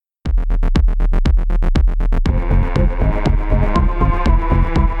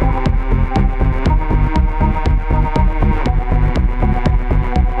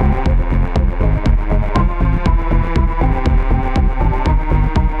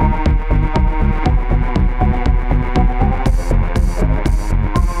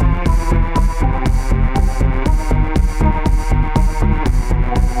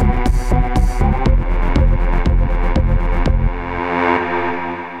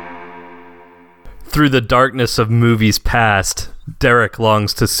Through the darkness of movies past, Derek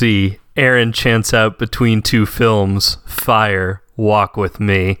longs to see. Aaron chants out between two films, Fire, Walk With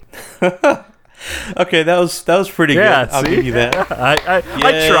Me. Okay, that was pretty good. I'll give you that. I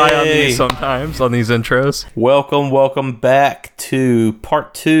try on these sometimes, on these intros. Welcome back to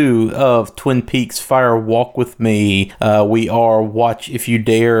part 2 of Twin Peaks Fire Walk With Me. We are Watch If You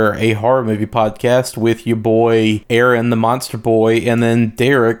Dare, a horror movie podcast with your boy Aaron, the monster boy, and then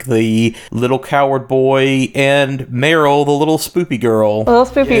Derek, the little coward boy, and Meryl, the little spoopy girl. Little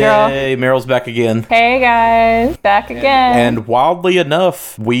spoopy girl. Hey, Meryl's back again. Hey guys, back again. And wildly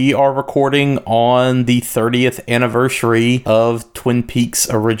enough, we are recording on the 30th anniversary of Twin Peaks'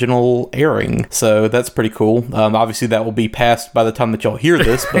 original airing. So that's pretty cool. Obviously, that will be past by the time that y'all hear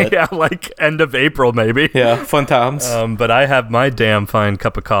this. But yeah, like end of April, maybe. Yeah, fun times. But I have my damn fine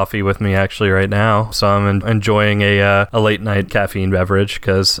cup of coffee with me actually right now. So I'm enjoying a late night caffeine beverage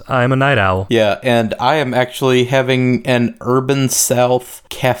because I'm a night owl. Yeah, and I am actually having an Urban South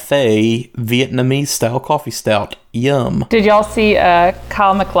Cafe Vietnamese style coffee stout. Yum. Did y'all see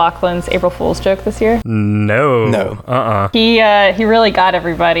Kyle MacLachlan's April Fool's joke this year? No. He really got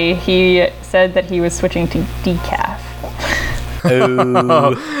everybody. He said that he was switching to decaf.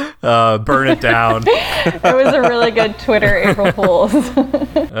 Oh. Burn it down. It was a really good Twitter April Fool's.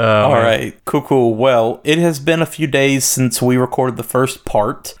 All right, cool. Well, it has been a few days since we recorded the first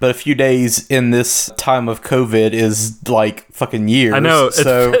part, but a few days in this time of COVID is like fucking years. I know.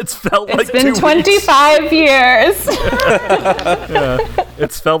 So it's felt like It's been 2 25 years. Yeah.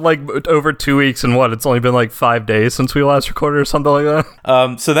 It's felt like over 2 weeks, and it's only been like 5 days since we last recorded or something like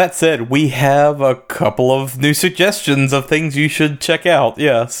that. So that said, we have a couple of new suggestions of things you should check out.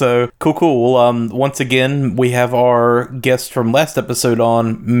 Yeah, so cool. Once again, we have our guest from last episode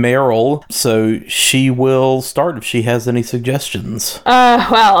on, Meryl, so she will start if she has any suggestions.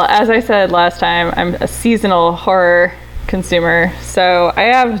 Well, as I said last time, I'm a seasonal horror consumer, so I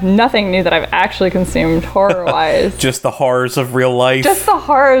have nothing new that I've actually consumed horror-wise. Just the horrors of real life. Just the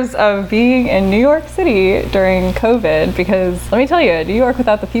horrors of being in New York City during COVID, because let me tell you, New York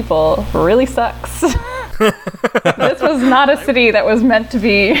without the people really sucks. This was not a city that was meant to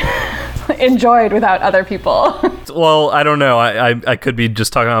be enjoyed without other people. Well, I don't know. I could be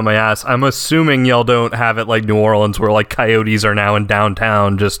just talking out my ass. I'm assuming y'all don't have it like New Orleans, where like coyotes are now in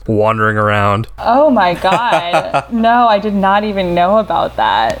downtown just wandering around. Oh my god. No, I did not even know about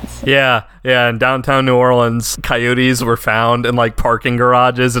that. Yeah, in downtown New Orleans, coyotes were found in like parking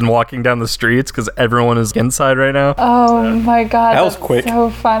garages and walking down the streets because everyone is inside right now. Oh my god, that was quick. So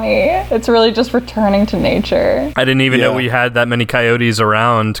funny. It's really just returning to nature. I didn't even know we had that many coyotes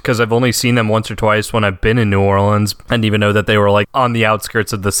around because I've only seen them once or twice when I've been in New Orleans. I didn't even know that they were like on the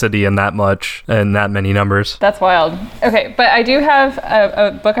outskirts of the city in that much and that many numbers. That's wild. Okay, but I do have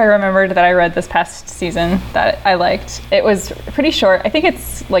a book I remembered that I read this past season that I liked. It was pretty short. I think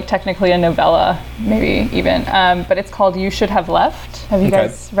it's like technically a novella, maybe even, but it's called You Should Have Left. Have you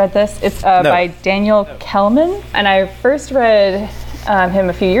guys read this? It's by Daniel Kellman, and I first read him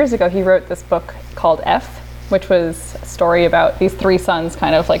a few years ago. He wrote this book called F, which was a story about these 3 sons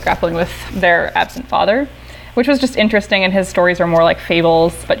kind of like grappling with their absent father, which was just interesting, and his stories are more like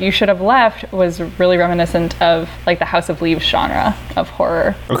fables. But You Should Have Left was really reminiscent of like the House of Leaves genre of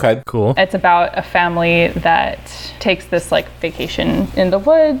horror. Okay, cool. It's about a family that takes this like vacation in the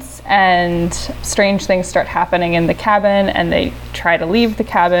woods, and strange things start happening in the cabin, and they try to leave the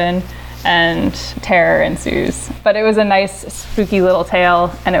cabin, and terror ensues. But it was a nice spooky little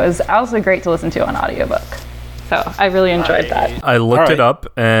tale, and it was also great to listen to on audiobook. So I really enjoyed that. I looked it up,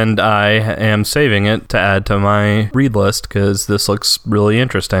 and I am saving it to add to my read list because this looks really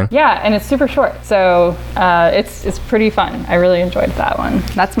interesting. Yeah, and it's super short, so it's pretty fun. I really enjoyed that one.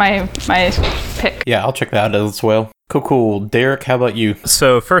 That's my pick. Yeah, I'll check that out as well. Cool. Derek, how about you?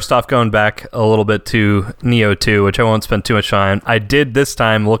 So first off, going back a little bit to Neo 2, which I won't spend too much time. I did this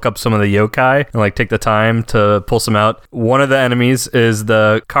time look up some of the yokai and like take the time to pull some out. One of the enemies is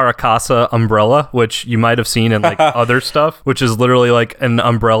the Karakasa umbrella, which you might have seen in like other stuff, which is literally like an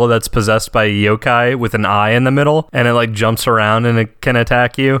umbrella that's possessed by a yokai with an eye in the middle, and it like jumps around and it can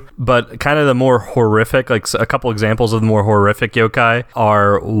attack you. But kind of the more horrific, like a couple examples of the more horrific yokai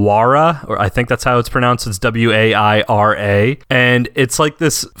are Wara, or I think that's how it's pronounced. It's Waira, and it's like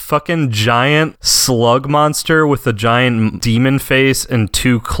this fucking giant slug monster with a giant demon face and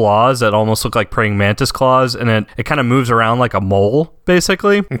 2 claws that almost look like praying mantis claws, and it kind of moves around like a mole.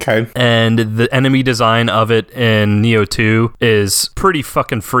 basically. Okay. And the enemy design of it in Nioh 2 is pretty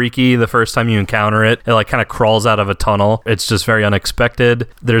fucking freaky the first time you encounter it. It like kind of crawls out of a tunnel. It's just very unexpected.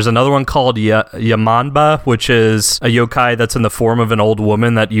 There's another one called Yamanba, which is a yokai that's in the form of an old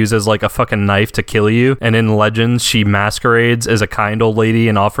woman that uses like a fucking knife to kill you. And in Legends, she masquerades as a kind old lady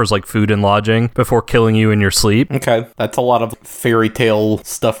and offers like food and lodging before killing you in your sleep. Okay. That's a lot of fairy tale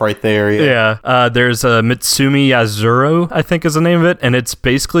stuff right there. Yeah. There's a Mitsumi Yazuro, I think is the name of it. And it's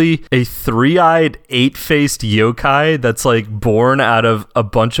basically a three-eyed, eight-faced yokai that's like born out of a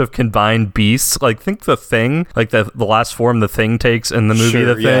bunch of combined beasts. Like think The Thing, like the last form The Thing takes in the movie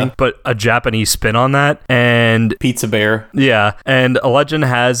Sure, The Thing, but a Japanese spin on that. And Pizza Bear. yeah, and a legend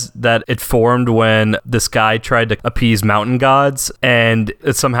has that it formed when this guy tried to appease mountain gods, and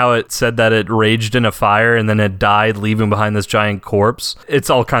somehow it said that it raged in a fire and then it died, leaving behind this giant corpse. It's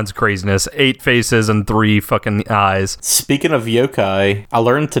all kinds of craziness. 8 faces and 3 fucking eyes. Speaking of yokai, I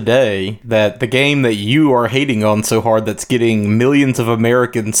learned today that the game that you are hating on so hard that's getting millions of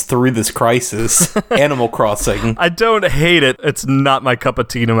Americans through this crisis, Animal Crossing. I don't hate it. It's not my cup of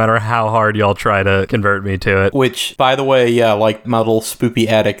tea no matter how hard y'all try to convert me to it. Which, by the way, yeah, like my little spoopy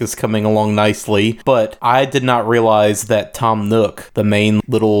attic is coming along nicely, but I did not realize that Tom Nook, the main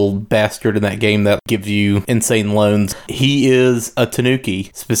little bastard in that game that gives you insane loans, he is a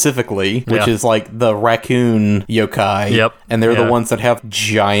tanuki, specifically, which is like the raccoon yokai. Yep. And they're the ones that have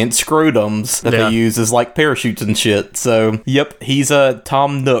giant scrotums that they use as like parachutes and shit. So, yep, he's a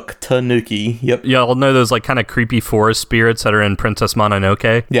Tom Nook tanuki. Yep. Y'all know those like kind of creepy forest spirits that are in Princess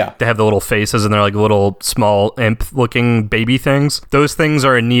Mononoke? Yeah. They have the little faces and they're like little small imp looking baby things. Those things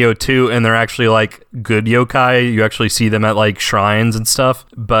are in Nioh 2 and they're actually like good yokai. You actually see them at like shrines and stuff.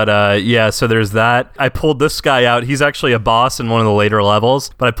 But yeah, so there's that. I pulled this guy out. He's actually a boss in one of the later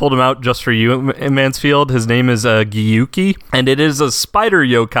levels, but I pulled him out just for you, Mansfield. His name is Gyuki, and it is a spider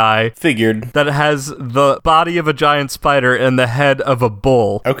yokai. Figured. That has the body of a giant spider and the head of a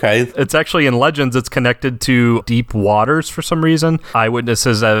bull. Okay. It's actually in Legends, it's connected to deep waters for some reason.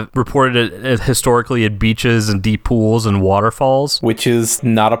 Eyewitnesses have reported it historically at beaches and deep pools and waterfalls. Which is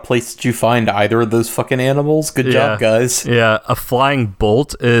not a place that you find either of those fucking animals. Good job, guys. Yeah, a flying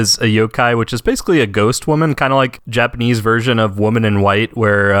bolt is a yokai, which is basically a ghost woman, kind of like Japanese version of Woman in White,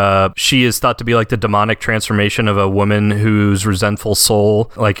 where she is thought to be like the demonic transformation of a woman whose resentful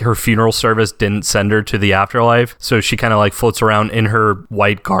soul, like her funeral service didn't send her to the afterlife, so she kind of like floats around in her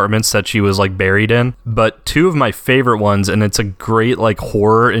white garments that she was like buried in. But two of my favorite ones, and it's a great like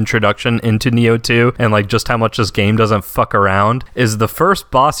horror introduction into Nioh 2 and like just how much this game doesn't fuck around, is the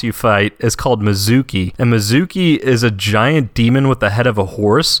first boss you fight is called Mizuki, and Mizuki is a giant demon with the head of a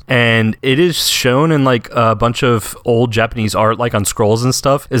horse, and it is shown in like a bunch of old Japanese art like on scrolls and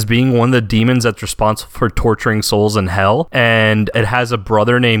stuff as being one of the demons that's responsible for torturing souls in hell. And it has a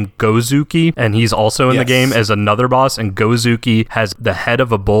brother named Gozuki, and he's also in the game as another boss, and Gozuki has the head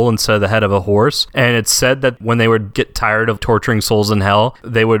of a bull instead of the head of a horse. And it's said that when they would get tired of torturing souls in hell,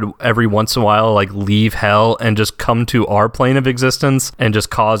 they would every once in a while like leave hell and just come to our plane of existence and just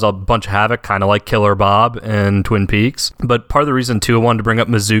cause a bunch of havoc, kind of like Killer Bob in Twin Peaks. But part of the reason too I wanted to bring up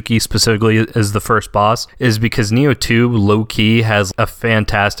Mizuki specifically as the first boss is because Nioh 2 low-key has a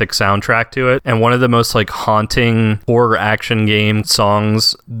fantastic soundtrack to it, and one of the most like haunting horror action game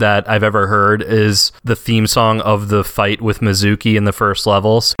songs that I've ever heard is the theme song of the fight with Mizuki in the first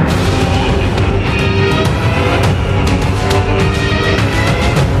levels.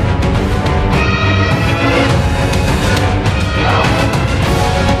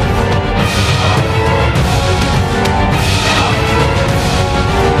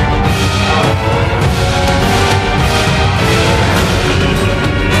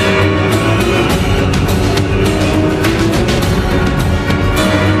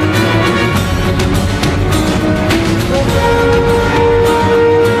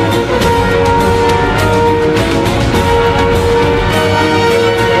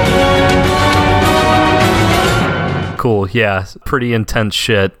 Cool, yeah, pretty intense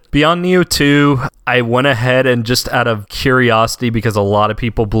shit. Beyond Nioh 2, I went ahead and just out of curiosity, because a lot of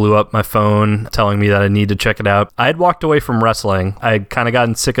people blew up my phone telling me that I need to check it out, I had walked away from wrestling. I had kind of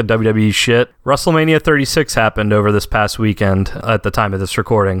gotten sick of WWE shit. WrestleMania 36 happened over this past weekend at the time of this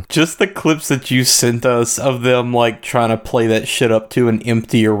recording. Just the clips that you sent us of them like trying to play that shit up to an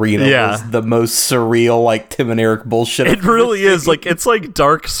empty arena was the most surreal, like Tim and Eric bullshit. It really is. Like, it's like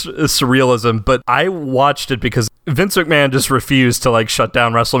dark surrealism, but I watched it because Vince McMahon just refused to like shut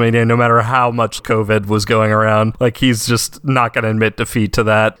down WrestleMania WrestleMania, no matter how much COVID was going around. Like, he's just not going to admit defeat to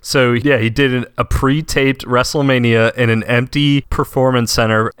that. So, yeah, he did a pre-taped WrestleMania in an empty performance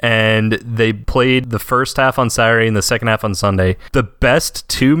center, and they played the first half on Saturday and the second half on Sunday. The best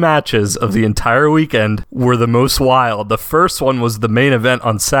two matches of the entire weekend were the most wild. The first one was the main event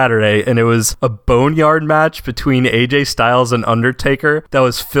on Saturday, and it was a boneyard match between AJ Styles and Undertaker that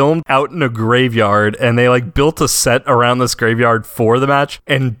was filmed out in a graveyard, and they like built a set around this graveyard for the match.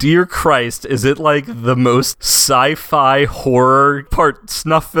 And dear Christ, is it like the most sci-fi horror, part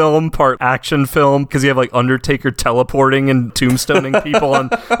snuff film, part action film, because you have like Undertaker teleporting and tombstoning people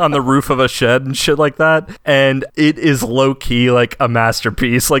on the roof of a shed and shit like that. And it is low-key like a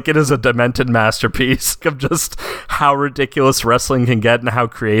masterpiece. Like, it is a demented masterpiece of just how ridiculous wrestling can get and how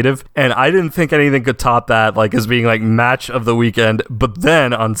creative. And I didn't think anything could top that, like, as being like match of the weekend. But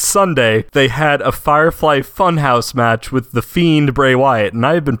then on Sunday, they had a Firefly Funhouse match with The Fiend, Bray Wyatt. And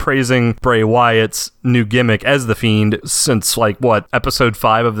I've been praising Bray Wyatt's new gimmick as The Fiend since, like, what, episode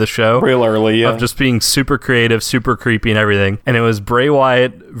 5 of the show? Real early, yeah. Of just being super creative, super creepy and everything. And it was Bray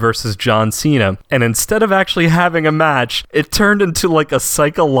Wyatt versus John Cena. And instead of actually having a match, it turned into like a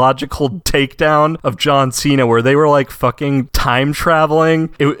psychological takedown of John Cena where they were like fucking time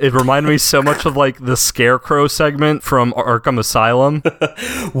traveling. It reminded me so much of like the Scarecrow segment from Arkham Asylum.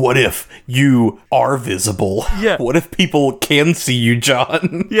 What if you are visible? Yeah. What if people can see you,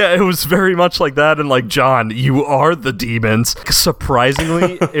 John? Yeah, it was very much like that. And like, John, you are the demons.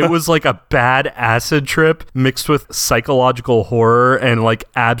 Surprisingly, it was like a bad acid trip mixed with psychological horror and like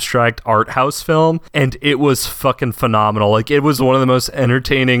abstract art house film. And it was fucking phenomenal. Like, it was one of the most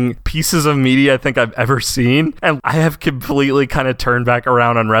entertaining pieces of media I think I've ever seen. And I have completely kind of turned back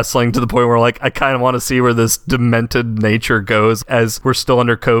around on wrestling to the point where like I kind of want to see where this demented nature goes, as we're still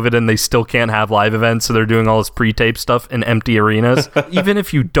under COVID and they still can't have live events, so they're doing all this pre-tape stuff in empty arenas. Even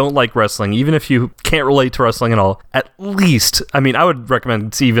if you don't like wrestling, even if you can't relate to wrestling at all, at least, I mean, I would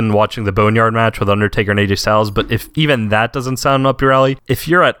recommend even watching the Boneyard match with Undertaker and AJ Styles, but if even that doesn't sound up your alley, if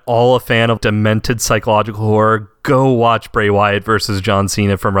you're at all a fan of demented psychological horror, go watch Bray Wyatt versus John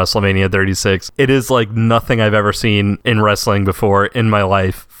Cena from WrestleMania 36. It is like nothing I've ever seen in wrestling before in my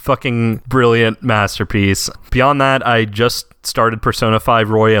life. Fucking brilliant masterpiece. Beyond that, I just started Persona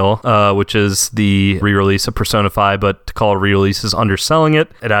 5 Royale, which is the re-release of Persona 5, but to call it a re-release is underselling it.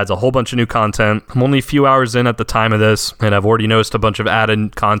 It adds a whole bunch of new content. I'm only a few hours in at the time of this, and I've already noticed a bunch of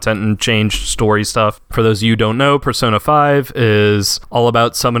added content and changed story stuff. For those of you who don't know, Persona 5 is all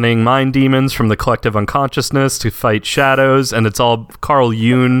about summoning mind demons from the collective unconsciousness to fight shadows, and it's all Carl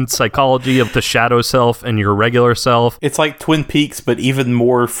Jung psychology of the shadow self and your regular self. It's like Twin Peaks, but even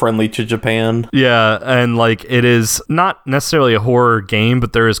more friendly to Japan. Yeah, and like, it is not necessarily a horror game,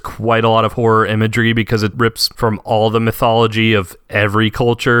 but there is quite a lot of horror imagery because it rips from all the mythology of every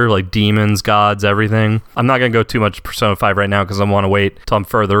culture, like demons, gods, everything. I'm not going to go too much Persona 5 right now because I want to wait till I'm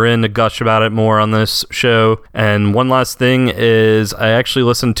further in to gush about it more on this show. And one last thing is I actually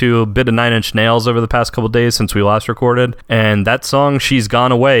listened to a bit of Nine Inch Nails over the past couple days since we last recorded, and that song She's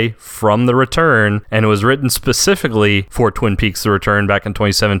Gone Away from The Return, and it was written specifically for Twin Peaks The Return back in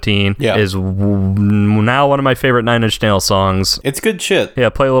 2017, is now one of my favorite Nine Inch Nails songs. It's good shit. Yeah,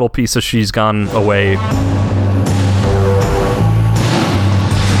 play a little piece of She's Gone Away.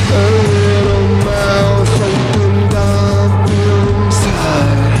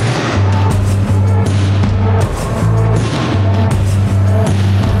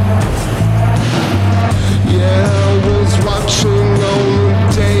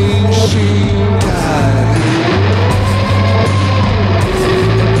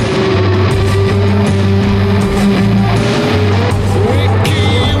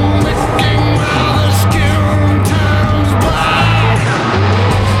 Making my skin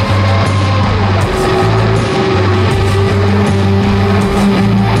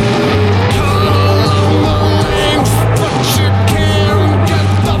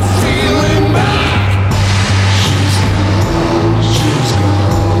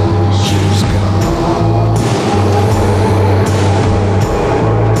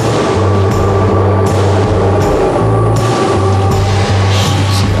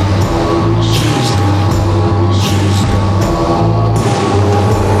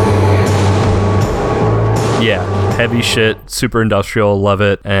heavy shit, super industrial, love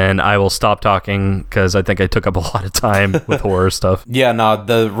it, and I will stop talking because I think I took up a lot of time with horror stuff. Yeah,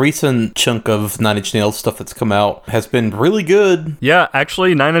 the recent chunk of Nine Inch Nails stuff that's come out has been really good. Yeah,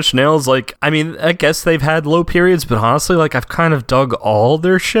 actually, Nine Inch Nails, I guess they've had low periods, but honestly, I've kind of dug all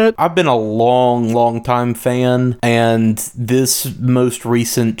their shit. I've been a long time fan, and this most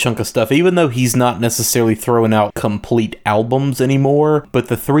recent chunk of stuff, even though he's not necessarily throwing out complete albums anymore, but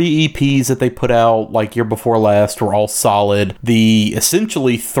the 3 EPs that they put out year before last were all solid. The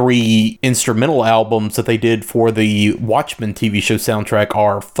essentially 3 instrumental albums that they did for the Watchmen TV show soundtrack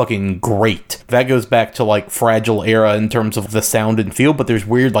are fucking great. That goes back to Fragile era in terms of the sound and feel, but there's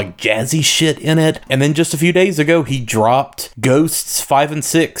weird jazzy shit in it. And then just a few days ago, he dropped Ghosts 5 and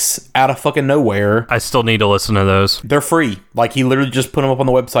 6 out of fucking nowhere. I still need to listen to those. They're free. He literally just put them up on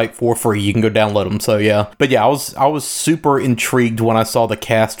the website for free. You can go download them. So yeah. But yeah, I was super intrigued when I saw the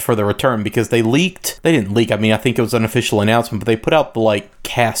cast for the return, because they didn't leak. I think it was an official announcement, but they put out the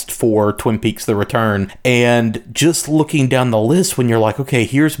cast for Twin Peaks The Return. And just looking down the list, when you're okay,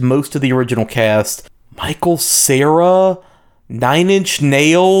 here's most of the original cast. Michael Cera, Nine Inch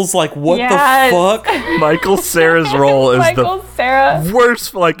Nails, what yes. the fuck? Michael Cera's role is Michael Cera.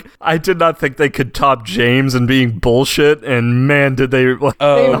 Worst. I did not think they could top James and being bullshit, and man, did they. They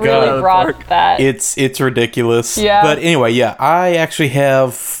really brought that. It's ridiculous. Yeah. But anyway, yeah, I actually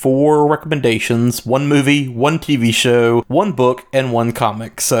have 4 recommendations: 1 movie, 1 TV show, 1 book, and 1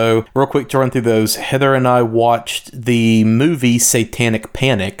 comic. So real quick to run through those, Heather and I watched the movie Satanic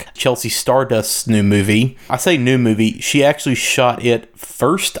Panic, Chelsea Stardust's new movie. I say new movie, she actually shot it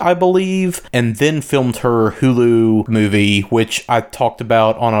first, I believe, and then filmed her Hulu movie, which I talked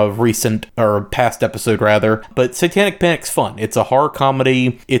about on a recent or past episode rather. But Satanic Panic's fun. It's a horror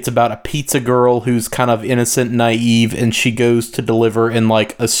comedy. It's about a pizza girl who's kind of innocent and naive, and she goes to deliver in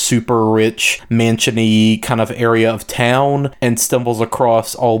a super rich mansion-y kind of area of town, and stumbles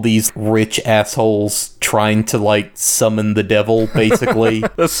across all these rich assholes trying to summon the devil, basically.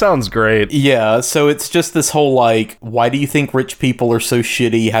 That sounds great. Yeah, so it's just this whole why do you think rich people are so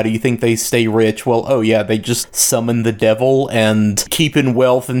shitty? How do you think they stay rich? Well, oh yeah, they just summon the devil and keep in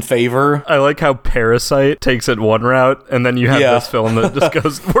wealth and favor. I like how Parasite takes it one route, and then you have this film that just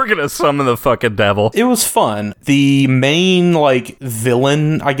goes, we're gonna summon the fucking devil. It was fun. The main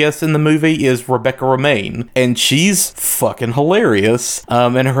villain, I guess, in the movie is Rebecca Romijn, and she's fucking hilarious.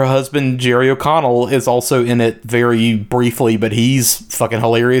 And her husband Jerry O'Connell is also in it very briefly, but he's fucking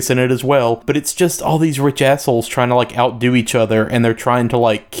hilarious in it as well. But it's just all these rich assholes trying to outdo each other, and they're trying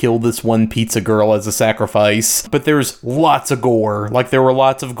to kill this one pizza girl as a sacrifice. But there's lots of gore. There were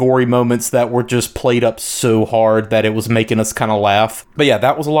lots of gory moments that were just played up so hard that it was making us kind of laugh. But yeah,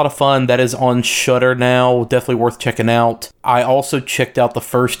 that was a lot of fun. That is on Shudder now. Definitely worth checking out. I also checked out the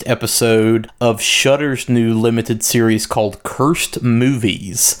first episode of Shudder's new limited series called Cursed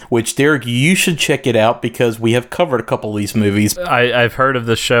Movies, which, Derek, you should check it out because we have covered a couple of these movies. I've heard of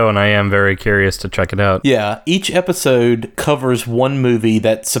this show, and I am very curious to check it out. Yeah, each episode covers one movie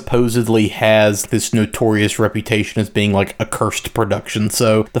that supposedly has this notorious reputation as being a cursed production.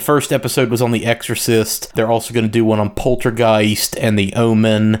 So the first episode was on The Exorcist. They're also going to do one on Poltergeist and The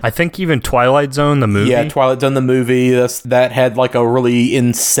Omen. I think even Twilight Zone, the movie. Yeah, Twilight Zone, the movie. That had a really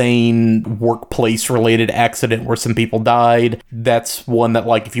insane workplace-related accident where some people died. That's one that,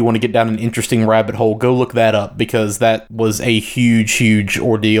 if you want to get down an interesting rabbit hole, go look that up, because that was a huge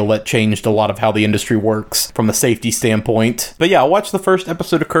ordeal that changed a lot of how the industry works from a safety standpoint. But yeah, I watched the first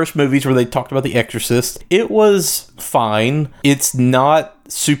episode of Cursed Movies where they talked about The Exorcist. It was fine. It's not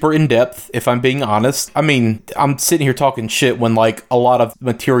super in-depth, if I'm being honest. I'm sitting here talking shit when a lot of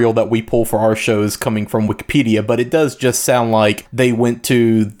material that we pull for our show is coming from Wikipedia, but it does just sound like they went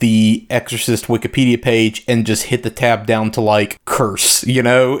to the Exorcist Wikipedia page and just hit the tab down to curse,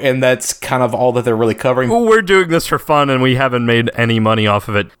 and that's kind of all that they're really covering. Well, we're doing this for fun, and we haven't made any money off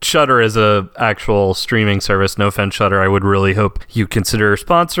of it. Shudder is a actual streaming service. No offense, Shudder. I would really hope you consider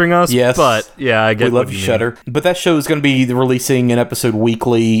sponsoring us. Yes. But yeah, I get we love you, Shudder. But that show is going to be releasing an episode weekly.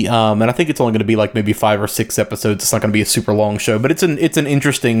 And I think it's only going to be maybe 5 or 6 episodes. It's not going to be a super long show, but it's an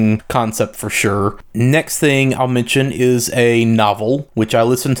interesting concept for sure. Next thing I'll mention is a novel, which I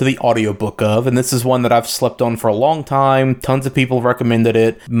listened to the audiobook of, and this is one that I've slept on for a long time. Tons of people recommended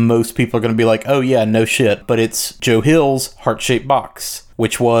it. Most people are going to be oh yeah, no shit. But it's Joe Hill's Heart-Shaped Box,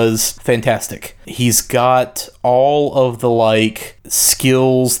 which was fantastic. He's got all of the like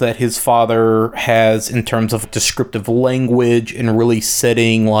skills that his father has in terms of descriptive language and really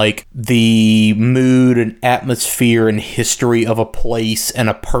setting like the mood and atmosphere and history of a place and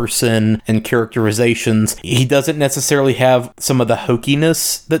a person and characterizations. He doesn't necessarily have some of the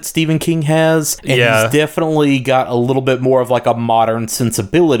hokiness that Stephen King has, and he's definitely got a little bit more of like a modern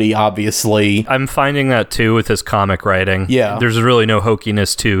sensibility, obviously. I'm finding that too with his comic writing. Yeah. There's really no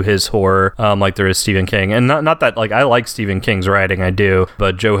hokiness to his horror like there is Stephen King. And not that, like, I like Stephen King's writing, I do,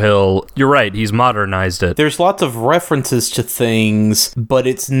 but Joe Hill, you're right, he's modernized it. There's lots of references to things, but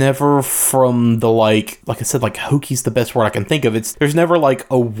it's never from the, like I said, like, hoky's the best word I can think of. There's never, like,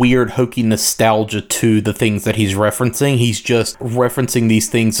 a weird hokey nostalgia to the things that he's referencing. He's just referencing these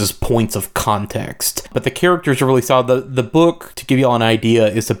things as points of context. But the characters are really solid. The book, to give y'all an idea,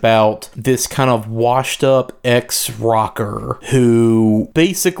 is about this kind of washed up ex-rocker who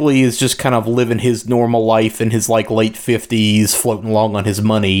basically is just kind of living his normal life in his like late 50s, floating along on his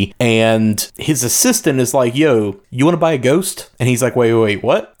money, and his assistant is like, yo, you want to buy a ghost? And he's like, wait,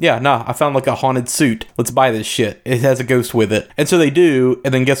 what? Yeah, nah, I found like a haunted suit. Let's buy this shit. It has a ghost with it. And so they do,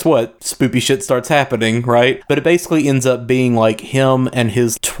 and then guess what? Spoopy shit starts happening, right? But it basically ends up being like him and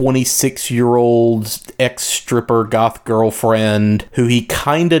his 26-year-old ex-stripper goth girlfriend who he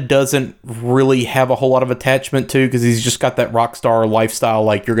kind of doesn't really have a whole lot of attachment to because he's just got that rock star lifestyle,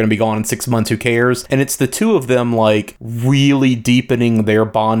 like, you're gonna be gone in 6 months, who cares? And it's the two of them like really deepening their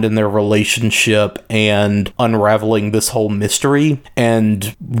bond in their relationship and unraveling this whole mystery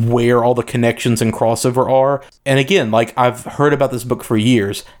and where all the connections and crossover are. And again, like, I've heard about this book for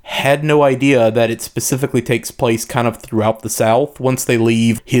years, had no idea that it specifically takes place kind of throughout the South once they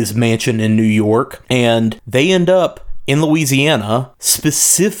leave his mansion in New York, and they end up in Louisiana,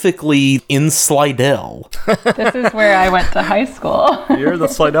 specifically in Slidell. This is where I went to high school. You're the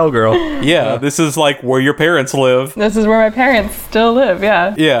Slidell girl. Yeah, this is like where your parents live. This is where my parents still live,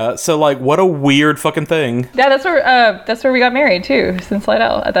 yeah. Yeah, so like, what a weird fucking thing. Yeah, that's where we got married too, in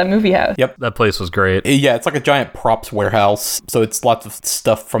Slidell, at that movie house. Yep. That place was great. Yeah, it's like a giant props warehouse. So it's lots of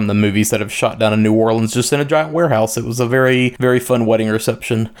stuff from the movies that have shot down in New Orleans just in a giant warehouse. It was a very, very fun wedding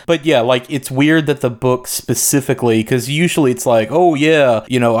reception. But yeah, like, it's weird that the book specifically, because usually it's like, oh yeah,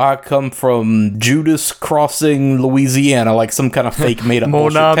 you know, I come from Judas Crossing, Louisiana, like some kind of fake made up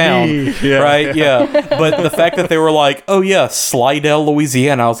bullshit town. Yeah. Right? Yeah. But the fact that they were like, oh yeah, Slidell,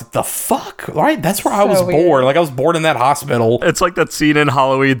 Louisiana, I was like, the fuck? Right? That's where I was born. Like, I was born in that hospital. It's like that scene in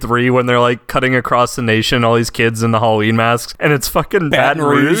Halloween 3 when they're like cutting across the nation, all these kids in the Halloween masks, and it's fucking Baton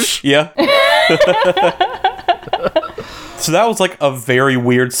Rouge. Yeah. So that was like a very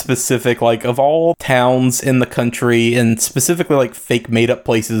weird specific, like, of all towns in the country and specifically like fake made up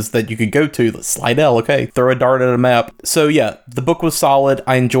places that you could go to, Slidell, okay, throw a dart at a map. So yeah, the book was solid.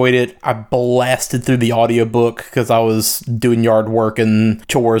 I enjoyed it. I blasted through the audiobook because I was doing yard work and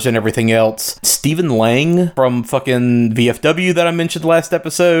chores and everything else. Stephen Lang from fucking VFW that I mentioned last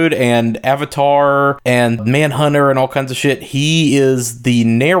episode and Avatar and Manhunter and all kinds of shit. He is the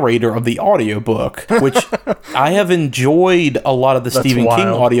narrator of the audiobook, which I have enjoyed a lot of the Stephen King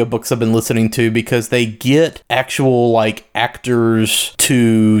audiobooks I've been listening to because they get actual like actors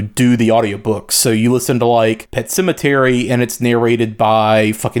to do the audiobooks. So you listen to like Pet Sematary and it's narrated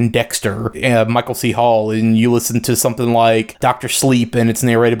by fucking Dexter, Michael C. Hall, and you listen to something like Dr. Sleep and it's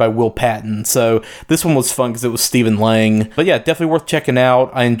narrated by Will Patton. So this one was fun because it was Stephen Lang. But yeah, definitely worth checking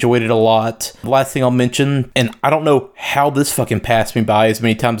out. I enjoyed it a lot. The last thing I'll mention, and I don't know how this fucking passed me by as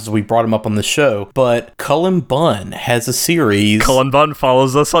many times as we brought him up on the show, but Cullen Bunn has a series. Cullen Bunn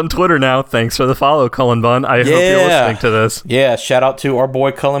follows us on Twitter now. Thanks for the follow, Cullen Bunn. I hope you're listening to this. Yeah, shout out to our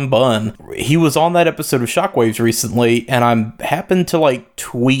boy Cullen Bunn. He was on that episode of Shockwaves recently, and I happened to like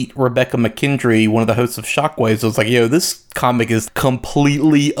tweet Rebecca McKendry, one of the hosts of Shockwaves. I was like, yo, this comic is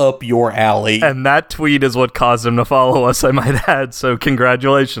completely up your alley. And that tweet is what caused him to follow us, I might add. So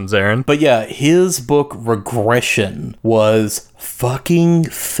congratulations, Aaron. But yeah, his book Regression was fucking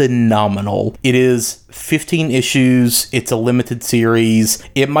phenomenal. It is 15 issues. It's a limited series.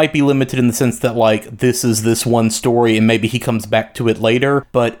 It might be limited in the sense that like this is this one story and maybe he comes back to it later,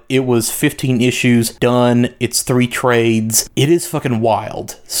 but it was 15 issues done. It's 3 trades. It is fucking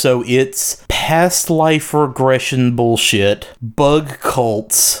wild. So it's past life regression bullshit, bug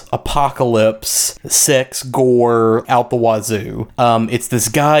cults, apocalypse, sex, gore, out the wazoo. It's this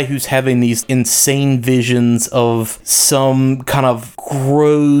guy who's having these insane visions of some kind of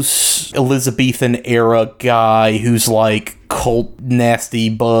gross Elizabethan era guy who's like cult, nasty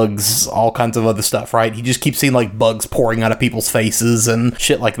bugs, all kinds of other stuff, right? He just keeps seeing like bugs pouring out of people's faces and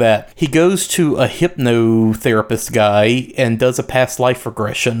shit like that. He goes to a hypnotherapist guy and does a past life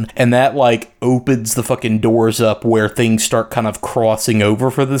regression, and that like opens the fucking doors up where things start kind of crossing over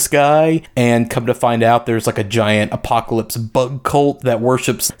for this guy, and come to find out there's like a giant apocalypse bug cult that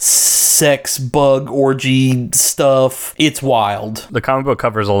worships sex bug orgy stuff. It's wild. The comic book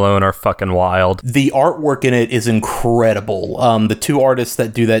covers alone are fucking wild. The artwork in it is incredible. The two artists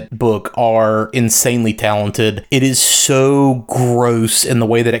that do that book are insanely talented. It is so gross in the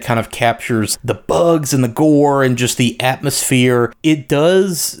way that it kind of captures the bugs and the gore and just the atmosphere. It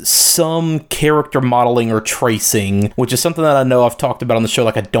does some character modeling or tracing, which is something that I know I've talked about on the show,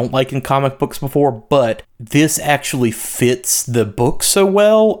 like I don't like in comic books before, but this actually fits the book so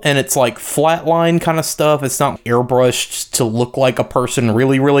well, and it's like flatline kind of stuff. It's not airbrushed to look like a person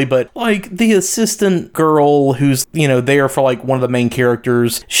really, but like the assistant girl who's, you know, there for like one of the main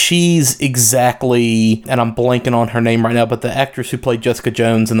characters, she's exactly, and I'm blanking on her name right now, but the actress who played Jessica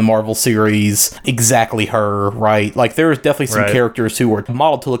Jones in the Marvel series, exactly her, right? Like there's definitely some characters who were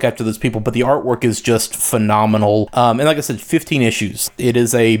modeled to look after those people, but the artwork is just phenomenal. And like I said, 15 issues. It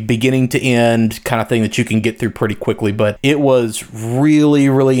is a beginning to end kind of thing that you can get through pretty quickly, but it was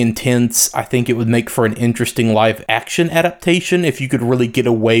really intense. I think it would make for an interesting live action adaptation if you could really get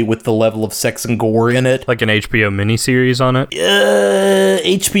away with the level of sex and gore in it. Like an HBO miniseries on it?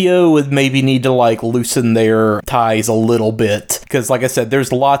 HBO would maybe need to like loosen their ties a little bit, because like I said,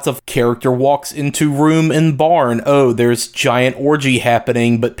 there's lots of character walks into room and barn. Oh, there's giant orgy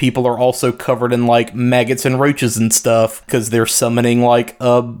happening, but people are also covered in like maggots and roaches and stuff because they're summoning like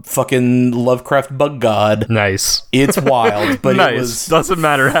a fucking Lovecraft bug god. Nice. It's wild, but nice. It was doesn't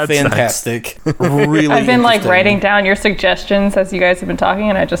matter. Fantastic. Really, I've been like writing down your suggestions as you guys have been talking,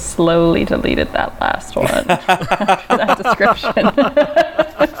 and I just slowly deleted that last one after that description.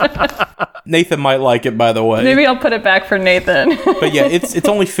 Nathan might like it, by the way. Maybe I'll put it back for Nathan. But yeah, it's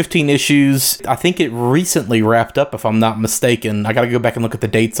only 15 issues. I think it recently wrapped up, if I'm not mistaken. I gotta go back and look at the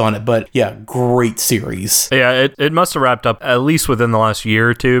dates on it, but yeah, great series. Yeah, it must have wrapped up at least within the last year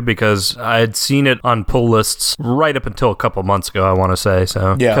or two, because I had seen it on pull lists right up until a couple months ago, I want to say.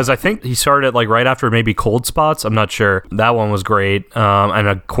 So yeah, because I think he started like right after maybe Cold Spots. I'm not sure. That one was great. And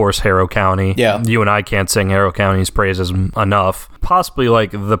of course, Harrow County. Yeah, you and I can't sing Harrow County's praises enough. Possibly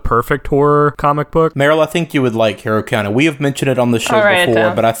like the perfect horror comic book. Meryl, I think you would like Harrow County. We have mentioned it on the show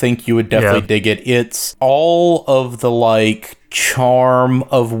before, but I think you would definitely dig it. It's all of the like charm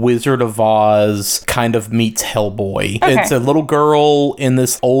of Wizard of Oz kind of meets Hellboy. Okay. It's a little girl in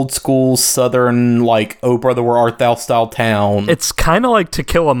this old school southern like Oh Brother Where Art Thou style town. It's kind of like To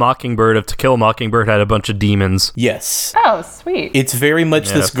Kill a Mockingbird if To Kill a Mockingbird had a bunch of demons. Yes. Oh, sweet. It's very much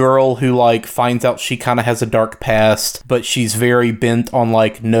this girl who like finds out she kind of has a dark past, but she's very bent on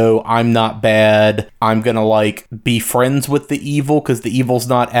like, no, I'm not bad. I'm gonna like be friends with the evil because the evil's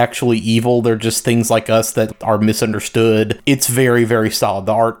not actually evil. They're just things like us that are misunderstood. It's very solid.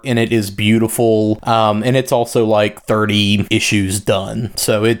 The art in it is beautiful, and it's also like 30 issues done,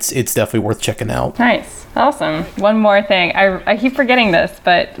 so it's definitely worth checking out. Nice. Awesome. One more thing. I keep forgetting this,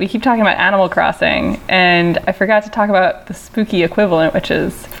 but we keep talking about Animal Crossing, and I forgot to talk about the spooky equivalent, which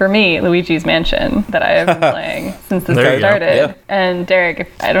is, for me, Luigi's Mansion, that I have been playing since this started. Yeah. And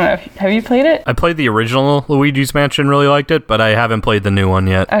Derek, I don't know, have you played it? I played the original Luigi's Mansion, really liked it, but I haven't played the new one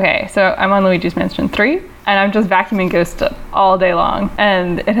yet. Okay, so I'm on Luigi's Mansion 3. And I'm just vacuuming ghosts up all day long.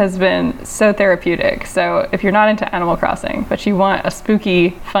 And it has been so therapeutic. So if you're not into Animal Crossing, but you want a spooky,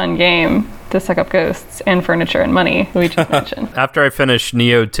 fun game to suck up ghosts and furniture and money, Luigi's Mansion. After I finish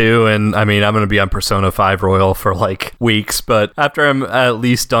Nioh 2, and I mean, I'm going to be on Persona 5 Royal for like weeks, but after I'm at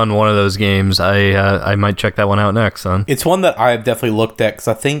least done one of those games, I might check that one out next, son. It's one that I've definitely looked at, because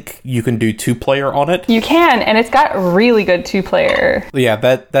I think you can do 2-player on it. You can, and it's got really good 2-player. Yeah,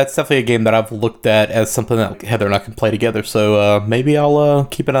 that's definitely a game that I've looked at as something that Heather and I can play together, so maybe I'll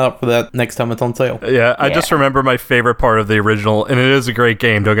keep an eye out for that next time it's on sale. Yeah, I just remember my favorite part of the original, and it is a great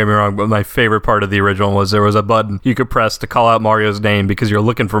game, don't get me wrong, but my favorite part of the original was there was a button you could press to call out Mario's name because you're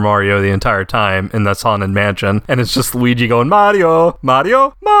looking for Mario the entire time in this haunted mansion, and it's just Luigi going, Mario,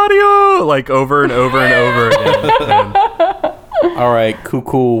 Mario, Mario, like over and over and over again. All right,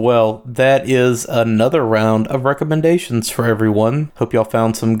 cool. Well, that is another round of recommendations for everyone. Hope y'all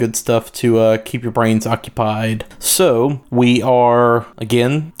found some good stuff to keep your brains occupied. So, we are,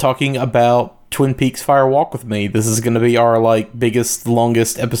 again, talking about Twin Peaks Fire Walk with Me. This is going to be our like biggest,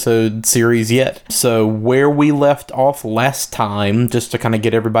 longest episode series yet. So where we left off last time, just to kind of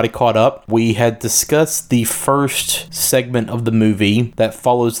get everybody caught up, we had discussed the first segment of the movie that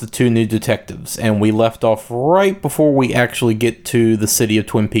follows the two new detectives, and we left off right before we actually get to the city of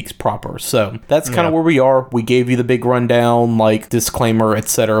Twin Peaks proper. So that's kind of where we are. We gave you the big rundown, like disclaimer,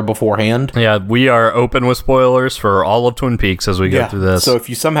 etc. beforehand. Yeah, we are open with spoilers for all of Twin Peaks as we go through this. So if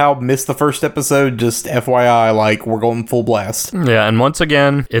you somehow missed the first episode, just FYI, like, we're going full blast. Yeah, and once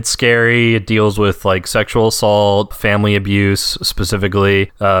again, it's scary. It deals with like sexual assault, family abuse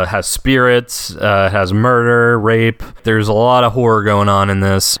specifically, has spirits, has murder, rape. There's a lot of horror going on in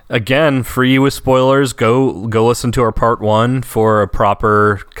this. Again, for you with spoilers, go listen to our part 1 for a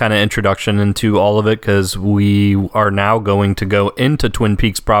proper kind of introduction into all of it, because we are now going to go into Twin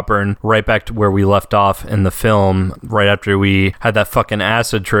Peaks proper and right back to where we left off in the film, right after we had that fucking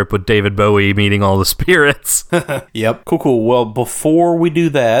acid trip with David Bowie meeting all the spirits. Yep. Cool. Well, before we do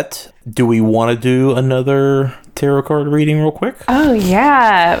that, do we want to do another tarot card reading real quick? Oh,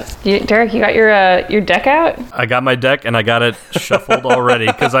 yeah. Derek, you got your deck out? I got my deck and I got it shuffled already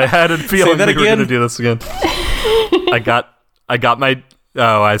because I had a feeling we were going to do this again. I got my...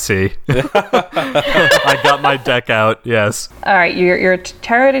 Oh, I see. I got my deck out, yes. All right, your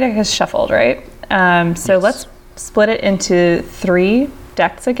tarot deck is shuffled, right? So let's split it into 3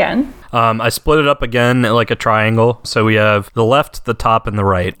 decks again. I split it up again like a triangle. So we have the left, the top, and the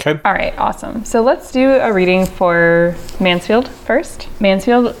right. Okay. All right, awesome. So let's do a reading for Mansfield first.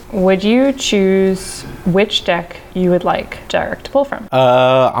 Mansfield, would you choose which deck you would like Derek to pull from?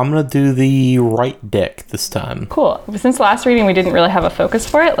 I'm going to do the right deck this time. Cool. Since last reading we didn't really have a focus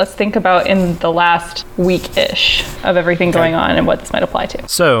for it, let's think about in the last week-ish of everything going on and what this might apply to.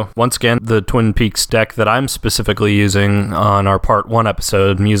 So, once again, the Twin Peaks deck that I'm specifically using on our part 1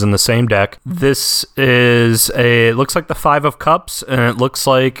 episode, I'm using the same deck. This is it looks like the 5 of Cups, and it looks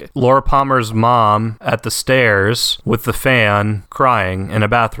like Laura Palmer's mom at the stairs with the fan crying in a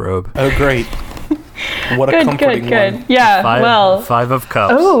bathrobe. Oh, great. What a comforting one. Yeah, Five of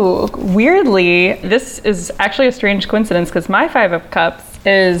Cups. Oh, weirdly, this is actually a strange coincidence because my 5 of Cups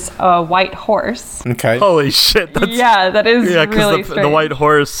is a white horse. Okay. Holy shit. That is really strange. The white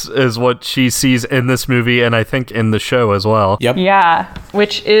horse is what she sees in this movie and I think in the show as well. Yep. Yeah,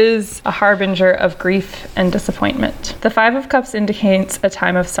 which is a harbinger of grief and disappointment. The 5 of Cups indicates a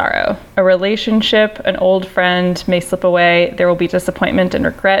time of sorrow. A relationship, an old friend may slip away. There will be disappointment and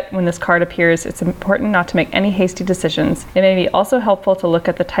regret when this card appears. It's important not to make any hasty decisions. It may be also helpful to look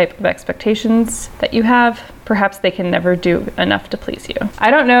at the type of expectations that you have. Perhaps they can never do enough to please you. I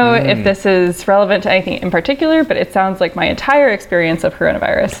don't know if this is relevant to anything in particular, but it sounds like my entire experience of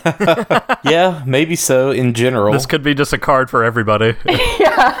coronavirus. Yeah, maybe so in general. This could be just a card for everybody.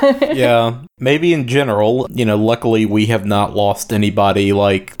 Yeah, maybe in general. You know, luckily we have not lost anybody,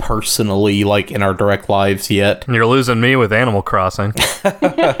 like, personally, like, in our direct lives yet. You're losing me with Animal Crossing.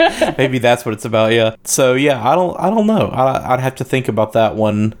 Maybe that's what it's about, yeah. So, yeah, I don't know. I'd have to think about that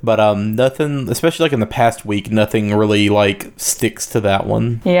one. But nothing, especially, like, in the past week, nothing really, like, sticks to that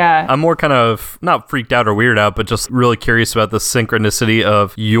one. Yeah. I'm more kind of, not freaked out or weirded out, but just really curious about the synchronicity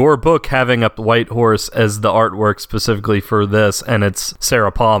of your book having a white horse as the artwork specifically for this, and it's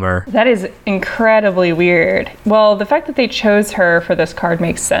Sarah Palmer. That is incredibly weird. Well, the fact that they chose her for this card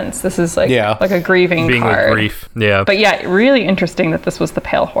makes sense. This is like a grieving being card. Being a grief, yeah. But yeah, really interesting that this was the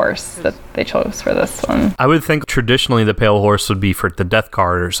pale horse that they chose for this one. I would think traditionally the pale horse would be for the death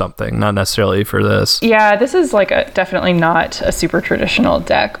card or something, not necessarily for this. Yeah, this is like definitely not a super traditional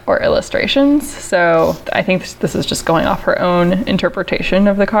deck or illustrations, so I think this is just going off her own interpretation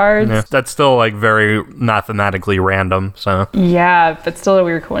of the cards. Yeah, that's still like very mathematically random, so. Yeah, but still a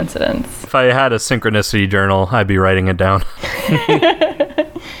weird coincidence. If I had a synchronicity journal, I'd be writing it down.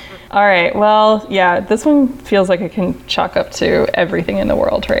 All right, well, yeah, this one feels like it can chalk up to everything in the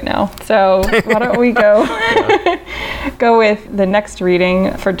world right now. So why don't we go with the next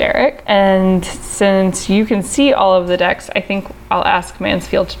reading for Derek. And since you can see all of the decks, I think I'll ask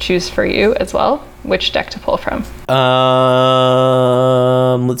Mansfield to choose for you as well which deck to pull from.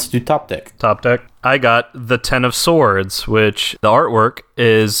 Let's do top deck. Top deck. I got the 10 of Swords, which the artwork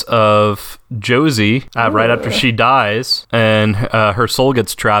is of Josie right after she dies, and her soul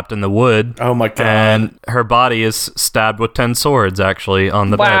gets trapped in the wood. Oh my god. And her body is stabbed with 10 swords, actually,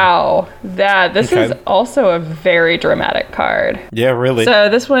 on the bed. Wow. This is also a very dramatic card. Yeah, really. So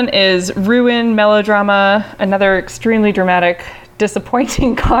this one is ruin, melodrama, another extremely dramatic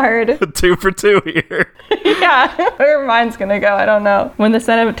disappointing card. 2 for 2 here. Yeah, where mine's gonna go, I don't know. When the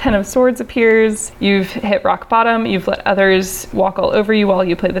Ten of Swords appears, you've hit rock bottom, you've let others walk all over you while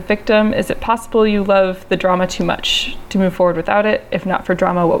you play the victim. Is it possible you love the drama too much to move forward without it? If not for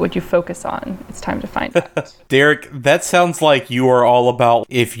drama, what would you focus on? It's time to find out. Derek, that sounds like you are all about,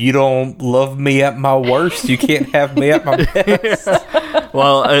 if you don't love me at my worst, you can't have me at my best.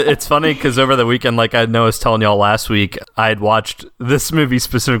 Well, it's funny because over the weekend, like I know I was telling y'all last week, I had watched this movie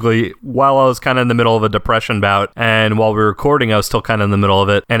specifically while I was kind of in the middle of a depression bout. And while we were recording, I was still kind of in the middle of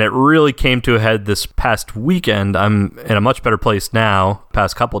it. And it really came to a head this past weekend. I'm in a much better place now,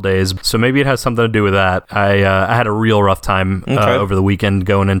 past couple days. So maybe it has something to do with that. I had a real rough time over the weekend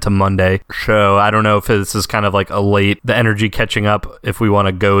going into Monday. So I don't know if this is kind of like the energy catching up, if we want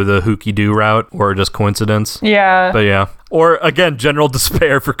to go the hooky-doo route or just coincidence. Yeah. But yeah. Or, again, general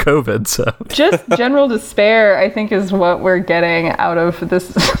despair for COVID. So just general despair, I think, is what we're getting out of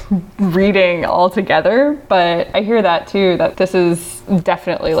this reading altogether. But I hear that, too, that this is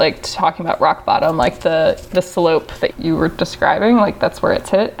definitely, like, talking about rock bottom, like the slope that you were describing, like, that's where it's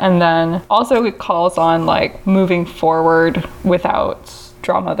hit. And then also it calls on, like, moving forward without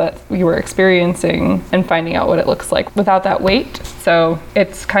drama that we were experiencing and finding out what it looks like without that weight. So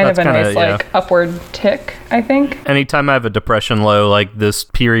it's kind of a nice like upward tick, I think. Anytime I have a depression low, like this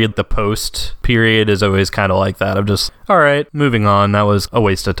period, the post period is always kind of like that. I'm just, all right, moving on. That was a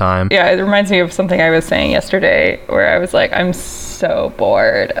waste of time. Yeah, it reminds me of something I was saying yesterday where I was like, I'm so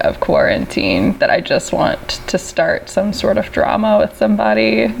bored of quarantine that I just want to start some sort of drama with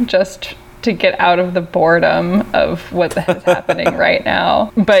somebody, just to get out of the boredom of what is happening right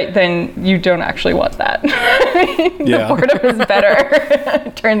now. But then you don't actually want that. The boredom is better,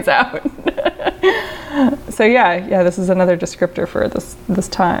 it turns out. So yeah, this is another descriptor for this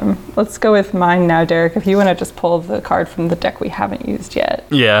time. Let's go with mine now, Derek, if you want to just pull the card from the deck we haven't used yet.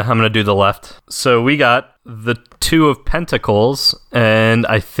 Yeah, I'm going to do the left. So we got the 2 of Pentacles, and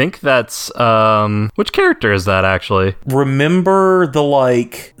I think that's which character is that actually? Remember the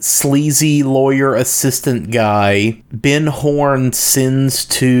like sleazy lawyer assistant guy Ben Horn sends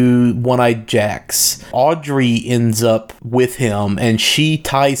to One-Eyed Jacks? Audrey ends up with him and she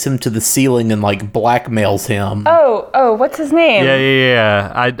ties him to the ceiling and like blackmails him. Oh, what's his name?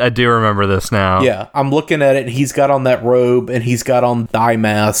 Yeah. I do remember this now. Yeah, I'm looking at it and he's got on that robe and he's got on the eye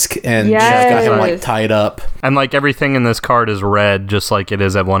mask and she's got him like tied up. And like everything in this card is red, just like it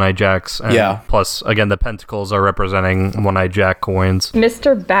is at One-Eyed Jacks. And plus, again, the pentacles are representing One-Eyed Jack coins.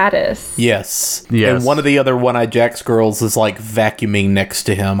 Mr. Battis. Yes. And one of the other One-Eyed Jacks girls is like vacuuming next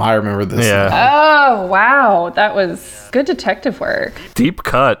to him. I remember this. Yeah. Oh, wow. That was good detective work. Deep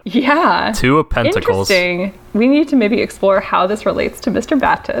cut. Yeah. 2 of Pentacles. Interesting. We need to maybe explore how this relates to Mr.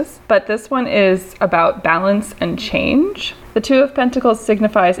 Battis, but this one is about balance and change. The 2 of Pentacles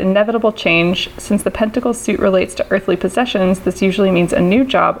signifies inevitable change. Since the Pentacles suit relates to earthly possessions, this usually means a new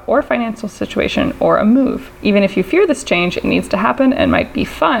job or financial situation or a move. Even if you fear this change, it needs to happen and might be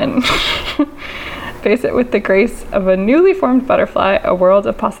fun. Face it with the grace of a newly formed butterfly, a world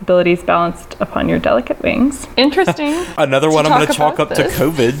of possibilities balanced upon your delicate wings. Interesting. Another one I'm going to chalk up to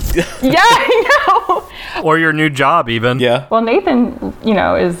COVID. Yeah, I know. Or your new job, even. Yeah. Well, Nathan,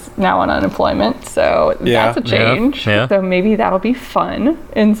 is now on unemployment, so that's a change. Yeah. So maybe that'll be fun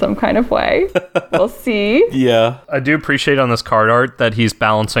in some kind of way. We'll see. Yeah. I do appreciate on this card art that he's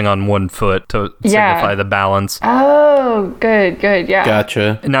balancing on one foot to signify the balance. Oh, good, yeah.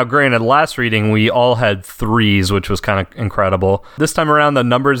 Gotcha. Now, granted, last reading, we all had 3s, which was kind of incredible. This time around, the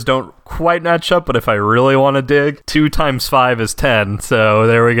numbers don't quite match up, but if I really want to dig, 2 times 5 is 10. So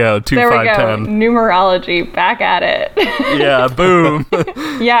there we go. 2, 5, 10. Numerology, back at it. Yeah, boom.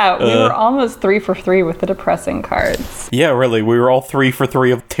 Yeah, we were almost 3 for 3 with the depressing cards. Yeah, really. We were all 3 for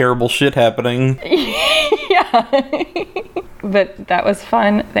 3 of terrible shit happening. Yeah. But that was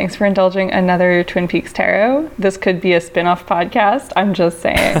fun. Thanks for indulging another Twin Peaks Tarot. This could be a spin-off podcast. I'm just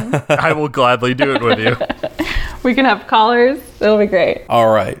saying. I will gladly do it with you. We can have callers. It'll be great.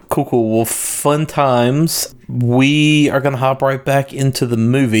 All right. Cool. Well, fun times. We are going to hop right back into the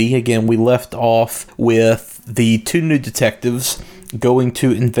movie. Again, we left off with the 2 new detectives going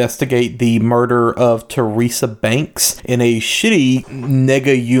to investigate the murder of Teresa Banks in a shitty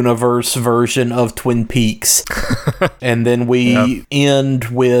Nega Universe version of Twin Peaks. And then we end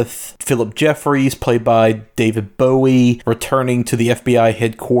with Philip Jeffries, played by David Bowie, returning to the FBI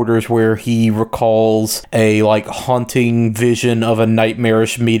headquarters where he recalls a haunting vision of a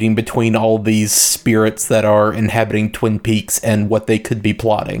nightmarish meeting between all these spirits that are inhabiting Twin Peaks and what they could be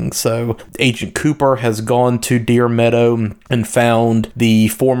plotting. So Agent Cooper has gone to Deer Meadow and found found the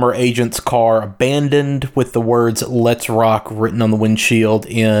former agent's car abandoned with the words "Let's Rock" written on the windshield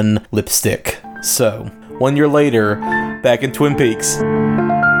in lipstick. So, 1 year later, back in Twin Peaks.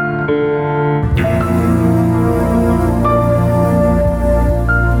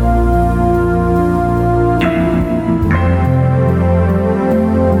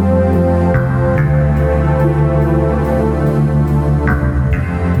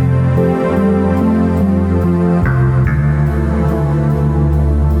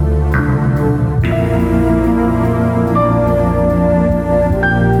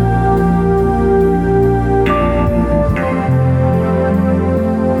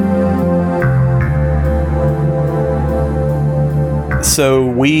 So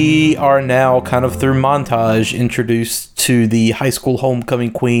we are now kind of through montage introduced to the high school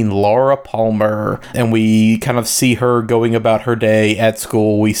homecoming queen, Laura Palmer, and we kind of see her going about her day at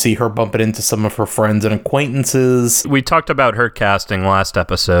school. We see her bumping into some of her friends and acquaintances. We talked about her casting last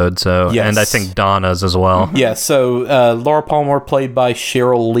episode, so yes. And I think Donna's as well. Yeah, so Laura Palmer, played by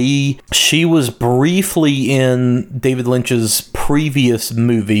Cheryl Lee. She was briefly in David Lynch's previous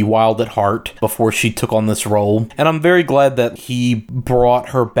movie, Wild at Heart, before she took on this role. And I'm very glad that he brought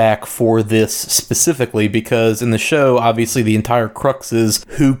her back for this specifically, because in the show, obviously the entire crux is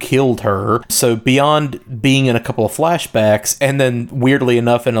who killed her. So beyond being in a couple of flashbacks, and then weirdly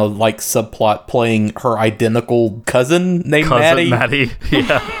enough in a like subplot playing her identical cousin named Maddie.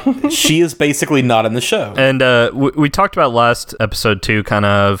 Yeah. She is basically not in the show. And we talked about last episode too, kind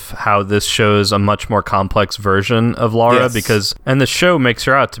of how this shows a much more complex version of Laura, Yes. and the show makes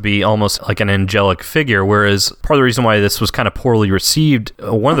her out to be almost like an angelic figure, whereas part of the reason why this was kind of poorly received,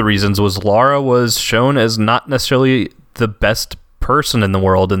 one of the reasons was Laura was shown as not necessarily the best person in the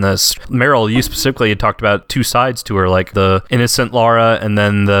world in this. Meryl, you specifically had talked about two sides to her, like the innocent Laura and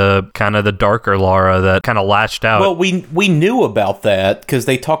then the kind of the darker Laura that kind of lashed out. Well, we knew about that because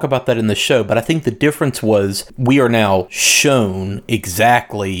they talk about that in the show, but I think the difference was we are now shown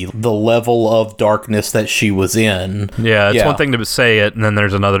exactly the level of darkness that she was in. Yeah, it's one thing to say it, and then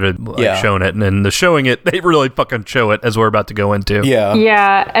there's another to shown it, and then the showing it, they really fucking show it, as we're about to go into.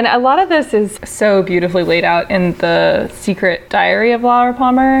 Yeah, and a lot of this is so beautifully laid out in the secret diary of Laura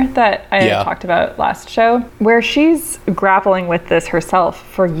Palmer that I talked about last show, where she's grappling with this herself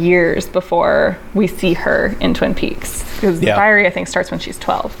for years before we see her in Twin Peaks. Because the diary, I think, starts when she's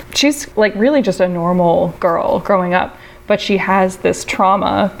 12. She's like really just a normal girl growing up, but she has this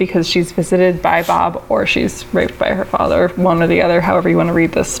trauma because she's visited by Bob or she's raped by her father, one or the other, however you want to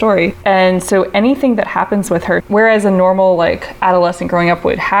read this story. And so anything that happens with her, whereas a normal like adolescent growing up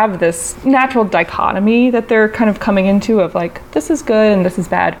would have this natural dichotomy that they're kind of coming into of like, this is good and this is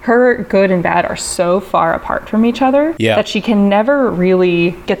bad. Her good and bad are so far apart from each other that she can never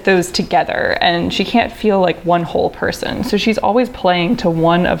really get those together, and she can't feel like one whole person. So she's always playing to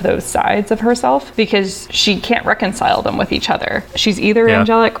one of those sides of herself because she can't reconcile them with each other. She's either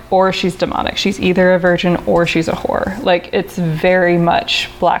angelic or she's demonic. She's either a virgin or she's a whore. Like, it's very much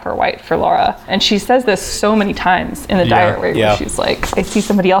black or white for Laura. And she says this so many times in the diary where she's like, I see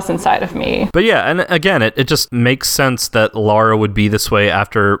somebody else inside of me. But yeah, and again, it just makes sense that Laura would be this way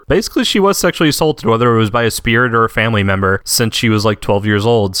after basically she was sexually assaulted, whether it was by a spirit or a family member, since she was like 12 years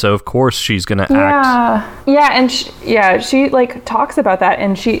old. So of course she's gonna act. Yeah, and she like talks about that,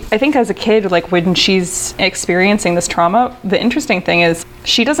 and I think as a kid, like when she's experiencing this trauma, the interesting thing is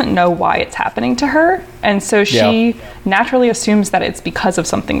she doesn't know why it's happening to her, and so she naturally assumes that it's because of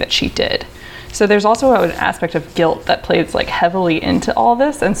something that she did. So there's also an aspect of guilt that plays like heavily into all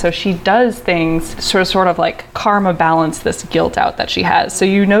this, and so she does things sort of like karma balance this guilt out that she has. So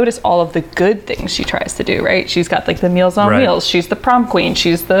you notice all of the good things she tries to do, right? She's got like the Meals on Wheels. She's the prom queen.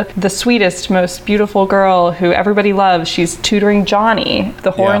 She's the sweetest, most beautiful girl who everybody loves. She's tutoring Johnny,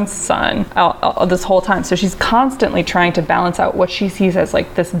 the Horn's son, this whole time. So she's constantly trying to balance out what she sees as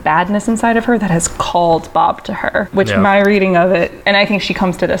like this badness inside of her that has called Bob to her, which my reading of it, and I think she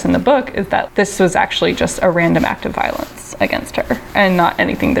comes to this in the book, is that this was actually just a random act of violence against her and not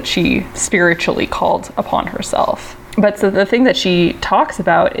anything that she spiritually called upon herself. But so the thing that she talks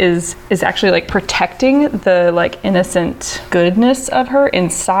about is actually like protecting the like innocent goodness of her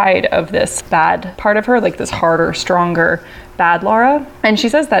inside of this bad part of her, like this harder, stronger, bad Laura. And she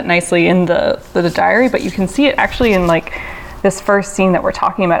says that nicely in the diary, but you can see it actually in like this first scene that we're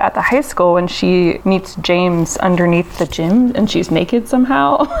talking about at the high school when she meets James underneath the gym and she's naked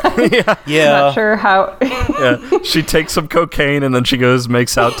somehow. I'm not sure how. She takes some cocaine and then she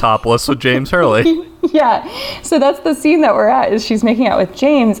makes out topless with James Hurley. Yeah, so that's the scene that we're at, is she's making out with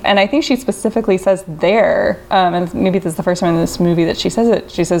James, and I think she specifically says there, and maybe this is the first time in this movie that she says it,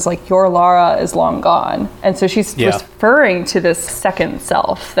 she says, like, your Lara is long gone. And so she's referring to this second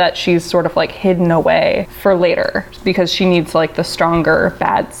self that she's sort of, like, hidden away for later, because she needs, like, the stronger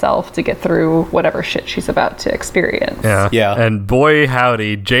bad self to get through whatever shit she's about to experience. Yeah. And boy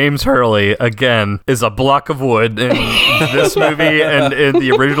howdy, James Hurley, again, is a block of wood in this movie and in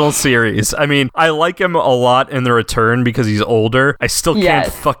the original series. I mean, I like him a lot in The Return because he's older. I still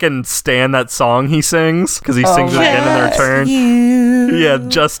can't fucking stand that song he sings, because he sings it again in The Return. Yeah,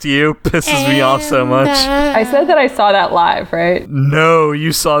 Just You pisses me off so much. I said that I saw that live, right? No,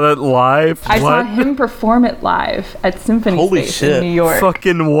 you saw that live? I saw him perform it live at Symphony Space in New York.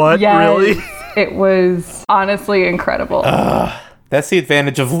 Fucking what? Yes, really? It was honestly incredible. That's the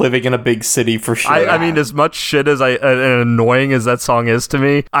advantage of living in a big city, for sure. I mean, as much shit as and annoying as that song is to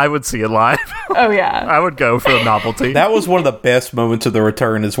me, I would see it live. Oh, yeah. I would go for the novelty. That was one of the best moments of The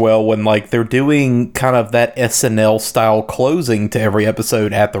Return as well, when, like, they're doing kind of that SNL-style closing to every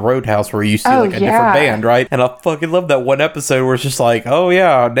episode at the Roadhouse, where you see, like, a different band, right? And I fucking love that one episode where it's just like, oh,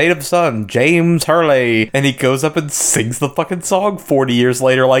 yeah, native son, James Hurley. And he goes up and sings the fucking song 40 years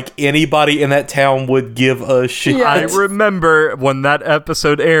later, like anybody in that town would give a shit. Yeah. I remember when that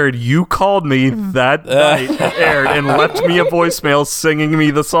episode aired, you called me that night it aired and left me a voicemail singing me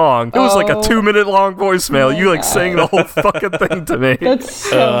the song. It was like a 2-minute long voicemail. You like sang the whole fucking thing to me. That's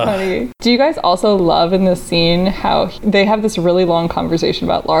so funny. Do you guys also love in this scene how they have this really long conversation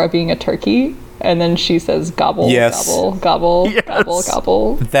about Lara being a turkey? And then she says, gobble, gobble, gobble, gobble,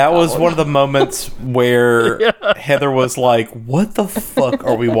 gobble. That was one of the moments where Heather was like, what the fuck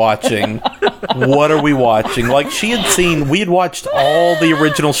are we watching? What are we watching? Like, we had watched all the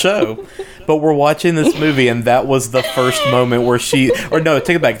original show, but we're watching this movie, and that was the first moment where take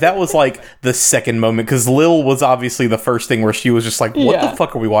it back. That was like the second moment, because Lil was obviously the first thing where she was just like, what the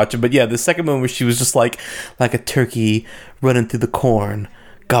fuck are we watching? But yeah, the second moment where she was just like a turkey running through the corn.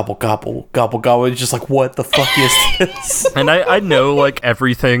 Gobble, gobble, gobble, gobble. It's just like, what the fuck is this? And I know, like,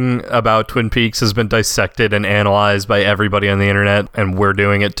 everything about Twin Peaks has been dissected and analyzed by everybody on the internet, and we're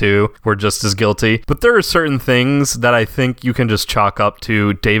doing it too. We're just as guilty. But there are certain things that I think you can just chalk up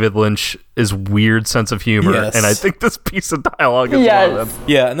to David Lynch's weird sense of humor. Yes. And I think this piece of dialogue is one of them.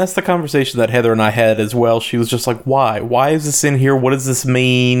 Yeah, and that's the conversation that Heather and I had as well. She was just like, why? Why is this in here? What does this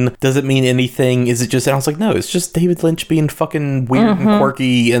mean? Does it mean anything? Is it just... And I was like, no, it's just David Lynch being fucking weird and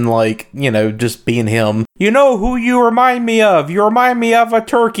quirky and, like, you know, just being him. You know who you remind me of? You remind me of a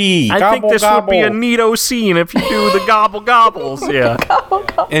turkey. I think this would be a neato scene if you do the gobble gobbles. Yeah.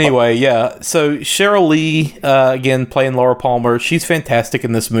 Anyway, yeah. So Cheryl Lee, again, playing Laura Palmer. She's fantastic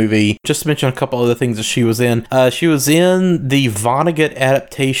in this movie. Just to mention a couple other things that she was in. She was in the Vonnegut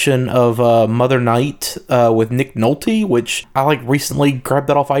adaptation of Mother Night with Nick Nolte, which I like recently grabbed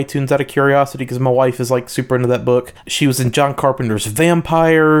that off iTunes out of curiosity because my wife is like super into that book. She was in John Carpenter's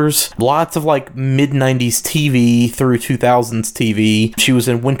Vampires. Lots of like mid-90s TV through 2000s TV. She was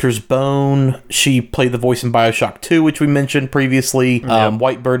in Winter's Bone. She played the voice in BioShock 2, which we mentioned previously.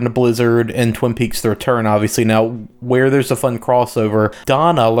 White Bird in a Blizzard and Twin Peaks The Return, obviously. Now, where there's a fun crossover,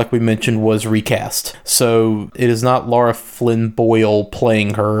 Donna, like we mentioned, was recast. So it is not Laura Flynn Boyle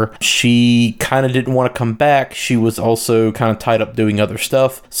playing her. She kind of didn't want to come back. She was also kind of tied up doing other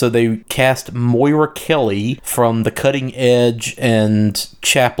stuff. So they cast Moira Kelly from The Cutting Edge and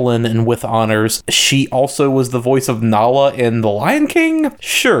Chaplin and With Honors. She also was the voice of Nala in The Lion King?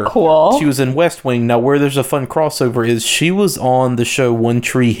 Sure. Cool. She was in West Wing. Now, where there's a fun crossover is she was on the show One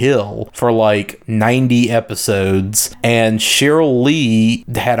Tree Hill for like 90 episodes, and Cheryl Lee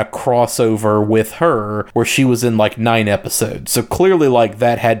had a crossover with her where she was in like 9 episodes. So clearly, like,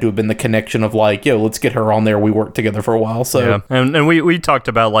 that had to have been the connection of like, yo, let's get her on there. We worked together for a while. So yeah. And we talked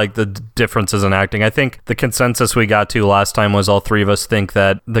about like the differences in acting. I think the consensus we got to last time was all three of us think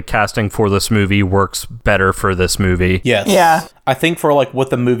that the casting for this movie works better for this movie. Yes. Yeah. I think for like what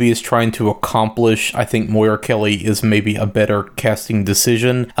the movie is trying to accomplish, I think Moira Kelly is maybe a better casting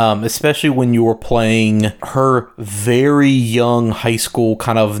decision, especially when you were playing her very young high school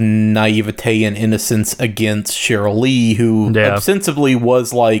kind of naivete and innocence against Cheryl Lee, who ostensibly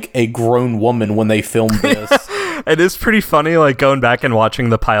was like a grown woman when they filmed this. It is pretty funny, like, going back and watching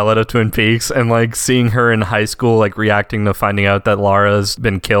the pilot of Twin Peaks and, like, seeing her in high school, like, reacting to finding out that Lara's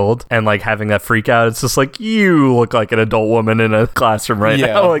been killed and, like, having that freak out. It's just like, you look like an adult woman in a classroom right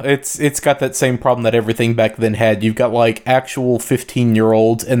now. Like, it's got that same problem that everything back then had. You've got, like, actual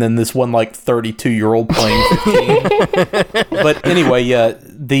 15-year-olds and then this one, like, 32-year-old playing 15. But anyway, yeah,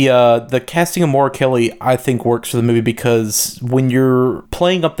 The casting of Maura Kelly, I think, works for the movie because when you're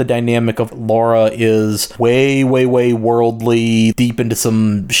playing up the dynamic of Laura is way, way, way worldly, deep into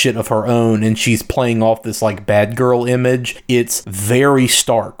some shit of her own, and she's playing off this like bad girl image, it's very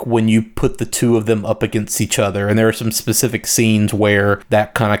stark when you put the two of them up against each other. And there are some specific scenes where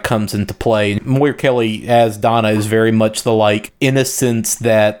that kind of comes into play. Maura Kelly as Donna is very much the like innocence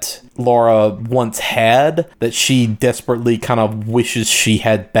that Laura once had, that she desperately kind of wishes she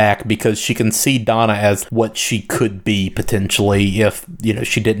had back, because she can see Donna as what she could be potentially if, you know,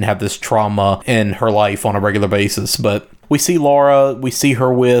 she didn't have this trauma in her life on a regular basis. But we see Laura, we see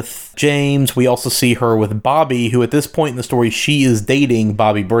her with James, we also see her with Bobby, who at this point in the story, she is dating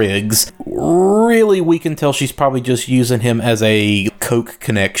Bobby Briggs. Really, we can tell she's probably just using him as a coke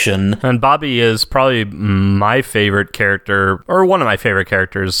connection. And Bobby is probably my favorite character, or one of my favorite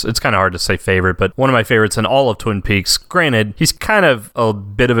characters. It's kind of hard to say favorite, but one of my favorites in all of Twin Peaks. Granted, he's kind of a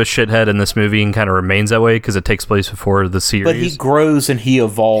bit of a shithead in this movie and kind of remains that way because it takes place before the series. But he grows and he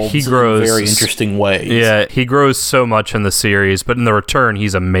evolves in very interesting ways. Yeah, he grows so much in the series, but in The Return,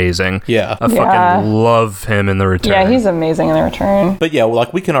 he's amazing. Yeah. I fucking love him in The Return. Yeah, he's amazing in The Return. But yeah,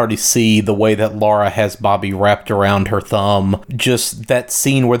 like we can already see the way that Laura has Bobby wrapped around her thumb. Just that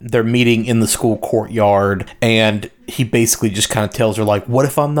scene where they're meeting in the school courtyard and he basically just kind of tells her, like, what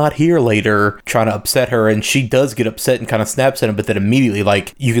if I'm not here later, trying to upset her. And she does get upset and kind of snaps at him, but then immediately,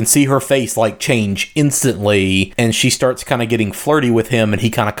 like, you can see her face, like, change instantly, and she starts kind of getting flirty with him, and he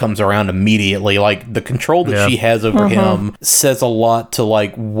kind of comes around immediately. Like, the control that she has over him says a lot to,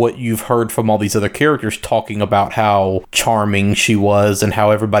 like, what you've heard from all these other characters talking about how charming she was and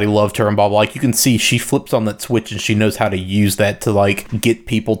how everybody loved her and blah, blah. Like, you can see she flips on that switch and she knows how to use that to, like, get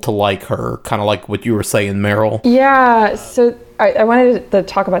people to like her, kind of like what you were saying, Meryl. Yeah, so I wanted to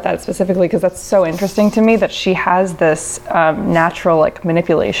talk about that specifically because that's so interesting to me, that she has this natural like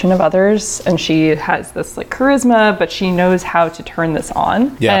manipulation of others, and she has this like charisma, but she knows how to turn this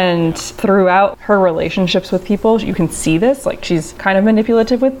on. Yeah. And throughout her relationships with people, you can see this. Like, she's kind of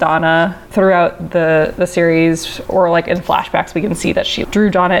manipulative with Donna throughout the series, or like in flashbacks, we can see that she drew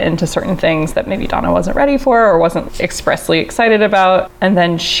Donna into certain things that maybe Donna wasn't ready for or wasn't expressly excited about. And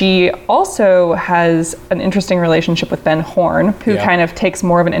then she also has an interesting relationship with Ben Horne, who kind of takes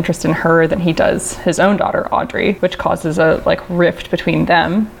more of an interest in her than he does his own daughter, Audrey, which causes a like rift between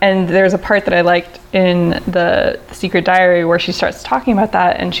them. And there's a part that I liked in the Secret Diary where she starts talking about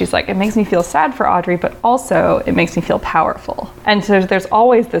that, and she's like, it makes me feel sad for Audrey, but also it makes me feel powerful. And so there's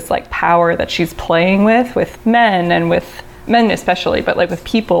always this like power that she's playing with men, and with men especially, but like with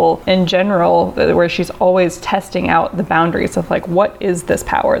people in general, where she's always testing out the boundaries of like, what is this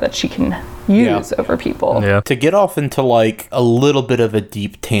power that she can use over people. To get off into like a little bit of a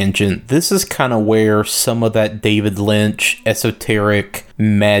deep tangent, this is kind of where some of that David Lynch esoteric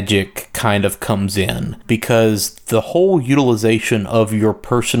magic kind of comes in, because the whole utilization of your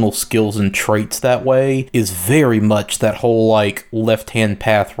personal skills and traits that way is very much that whole like left-hand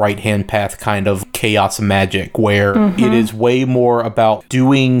path, right-hand path kind of chaos magic, where it is way more about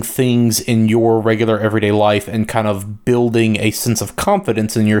doing things in your regular everyday life and kind of building a sense of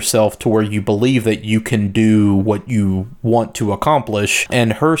confidence in yourself to where you believe that you can do what you want to accomplish.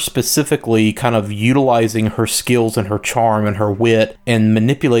 And her specifically kind of utilizing her skills and her charm and her wit and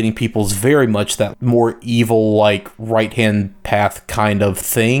manipulating people's very much that more evil like right-hand path kind of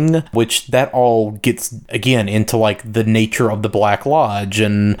thing, which that all gets again into like the nature of the Black Lodge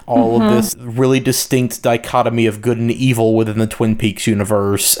and all of this really distinct dichotomy of good and evil within the Twin Peaks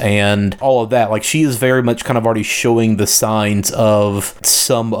universe and all of that. Like, she is very much kind of already showing the signs of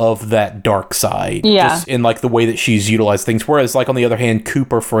some of that dark side, just in like the way that she's utilized things. Whereas like on the other hand,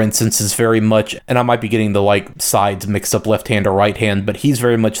 Cooper, for instance, is very much, and I might be getting the like sides mixed up, left hand or right hand, but he's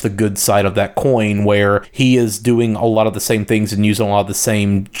very much the good side of that coin, where he is doing a lot of the same things and using a lot of the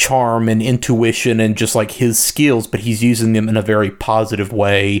same charm and intuition and just like his skills, but he's using them in a very positive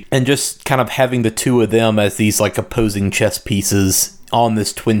way, and just kind of having the two of them as these like opposing chess pieces on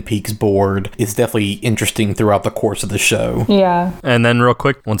this Twin Peaks board is definitely interesting throughout the course of the show. Yeah. And then real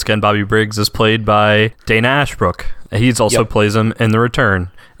quick, once again, Bobby Briggs is played by Dana Ashbrook. He's also plays him in The Return.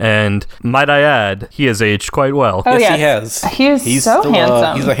 And might I add, he has aged quite well. Oh, yes, he He's has. He's so still,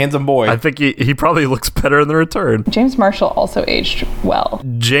 handsome. He's a handsome boy. I think he probably looks better in The Return. James Marshall also aged well.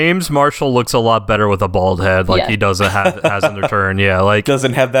 James Marshall looks a lot better with a bald head, like he doesn't have has in The Return. Yeah, like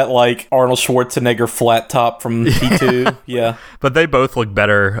doesn't have that like Arnold Schwarzenegger flat top from T2. Yeah, but they both look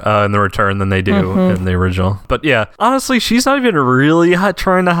better in The Return than they do in the original. But yeah, honestly, she's not even really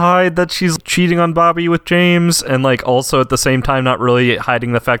trying to hide that she's cheating on Bobby with James, and like like also at the same time not really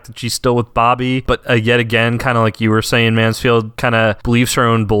hiding the fact that she's still with Bobby, but yet again, kind of like you were saying, Mansfield kind of believes her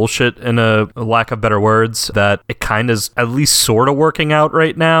own bullshit, in a lack of better words, that it kind of is at least sort of working out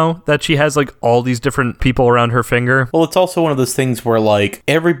right now that she has like all these different people around her finger. Well, it's also one of those things where like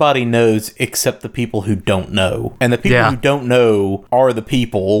everybody knows except the people who don't know, and the people who don't know are the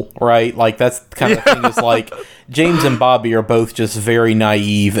people, right? Like that's the kind of thing is like James and Bobby are both just very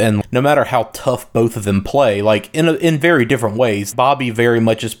naive, and no matter how tough both of them play, like in very different ways, Bobby very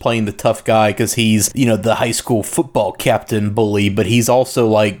much is playing the tough guy because he's, you know, the high school football captain bully, but he's also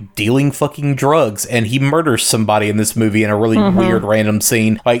like dealing fucking drugs, and he murders somebody in this movie in a really weird random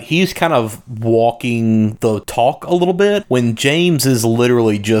scene. Like he's kind of walking the talk a little bit when James is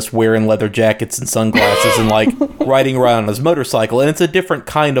literally just wearing leather jackets and sunglasses and like riding around on his motorcycle, and it's a different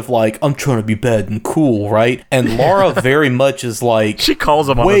kind of like, I'm trying to be bad and cool, right? And Laura very much is like, she calls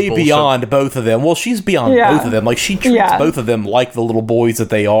them way beyond both of them. Well, she's beyond both of them. Like she treats both of them like the little boys that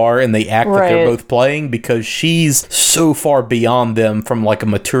they are, and they act that they're both playing, because she's so far beyond them from like a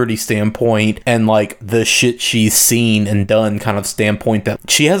maturity standpoint and like the shit she's seen and done kind of standpoint, that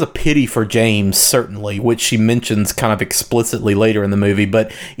she has a pity for James, certainly, which she mentions kind of explicitly later in the movie.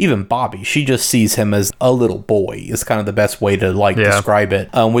 But even Bobby, she just sees him as a little boy, is kind of the best way to like describe it,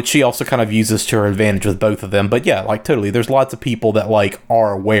 which she also kind of uses to her advantage with both of them. But yeah, like totally, there's lots of people that like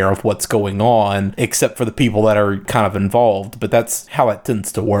are aware of what's going on, except for the people that are kind of involved, but that's how it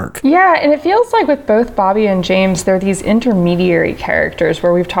tends to work. Yeah, and it feels like with both Bobby and James, they're these intermediary characters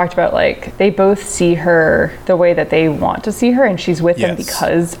where we've talked about like they both see her the way that they want to see her, and she's with them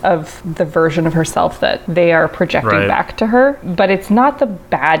because of the version of herself that they are projecting back to her. But it's not the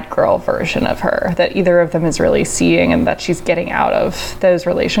bad girl version of her that either of them is really seeing and that she's getting out of those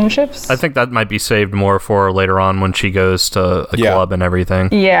relationships. I think that might be saved more for later on when she goes to the club and everything.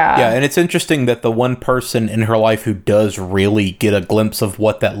 Yeah, and it's interesting that the one person in her life who does really get a glimpse of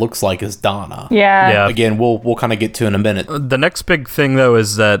what that looks like is Donna. Yeah. Again, we'll kind of get to in a minute. The next big thing, though,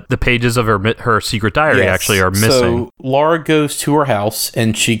 is that the pages of her secret diary actually are missing. So Laura goes to her house,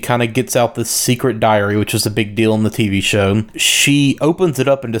 and she kind of gets out this secret diary, which is a big deal in the TV show. She opens it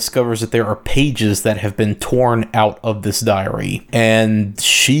up and discovers that there are pages that have been torn out of this diary, and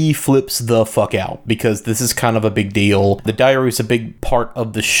she flips the fuck out, because this is kind of a big deal. The diary is a big part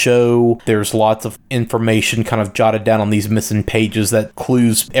of the show. There's lots of information kind of jotted down on these missing pages that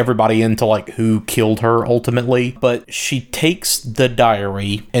clues everybody into like who killed her ultimately. But she takes the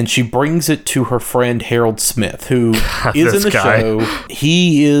diary and she brings it to her friend Harold Smith, who is in the show.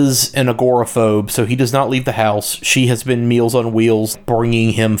 He is an agoraphobe, so he does not leave the house. She has been Meals on Wheels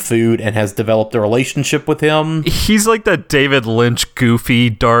bringing him food and has developed a relationship with him. He's like the David Lynch goofy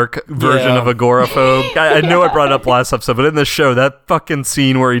dark version of agoraphobe. I know I brought it up last episode, but in the show, that fucking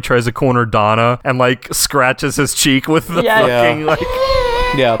scene where he tries to corner Donna and like scratches his cheek with the fucking like...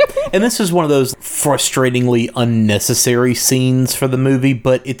 Yeah, and this is one of those frustratingly unnecessary scenes for the movie,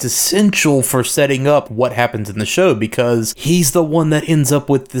 but it's essential for setting up what happens in the show, because he's the one that ends up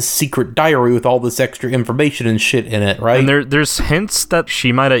with this secret diary with all this extra information and shit in it, right? And there's hints that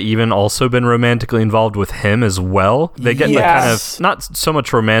she might have even also been romantically involved with him as well. They get like kind of, not so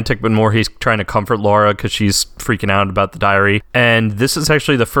much romantic, but more he's trying to comfort Laura because she's freaking out about the diary. And this is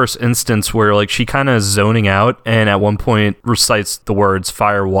actually the first instance where like she kind of is zoning out, and at one point recites the words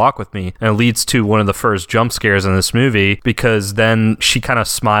 "Fire, walk with me," and it leads to one of the first jump scares in this movie, because then she kind of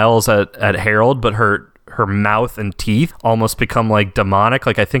smiles at Harold, but her mouth and teeth almost become like demonic.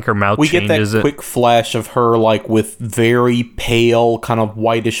 Like I think her mouth changes. We get that quick flash of her like with very pale kind of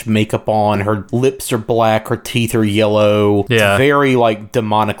whitish makeup on. Her lips are black, her teeth are yellow. Yeah. It's very like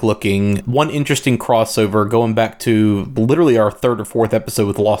demonic looking. One interesting crossover, going back to literally our third or fourth episode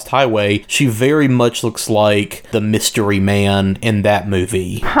with Lost Highway, she very much looks like the Mystery Man in that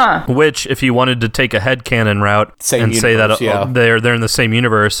movie. Which, if you wanted to take a headcanon route and say that they're in the same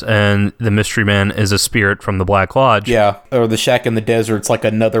universe and the Mystery Man is a spirit from the Black Lodge. Yeah, or the Shack in the Desert's like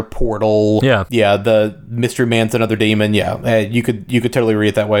another portal. Yeah. Yeah, the Mystery Man's another demon. Yeah, you could totally read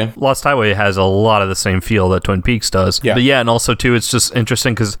it that way. Lost Highway has a lot of the same feel that Twin Peaks does. Yeah. But yeah, and also too, it's just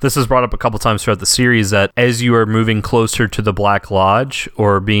interesting because this is brought up a couple times throughout the series that as you are moving closer to the Black Lodge,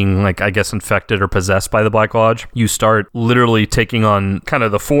 or being like, I guess, infected or possessed by the Black Lodge, you start literally taking on kind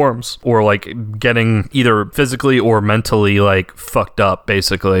of the forms, or like getting either physically or mentally like fucked up,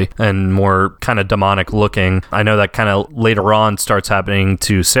 basically, and more kind of demonic like looking. I know that kind of later on starts happening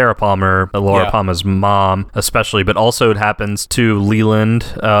to Sarah Palmer, Laura Palmer's mom, especially, but also it happens to Leland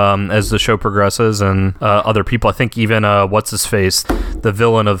as the show progresses, and other people. I think even what's his face, the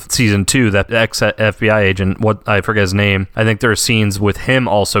villain of season 2, that ex-FBI agent, what I forget his name. I think there are scenes with him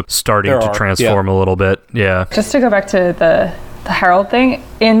also starting to transform a little bit. Yeah. Just to go back to the Harold thing,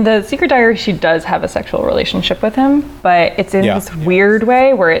 in the Secret Diary, she does have a sexual relationship with him, but it's in this weird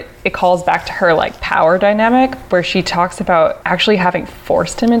way where it calls back to her like power dynamic, where she talks about actually having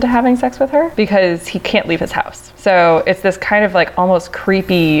forced him into having sex with her because he can't leave his house. So it's this kind of like almost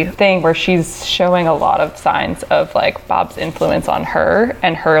creepy thing where she's showing a lot of signs of like Bob's influence on her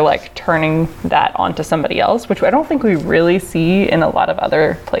and her like turning that onto somebody else, which I don't think we really see in a lot of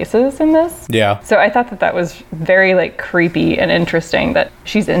other places in this. Yeah. So I thought that was very like creepy and interesting that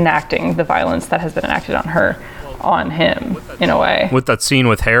she's enacting the violence that has been enacted on her on him in a way. With that scene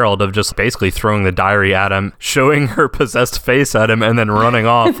with Harold of just basically throwing the diary at him, showing her possessed face at him, and then running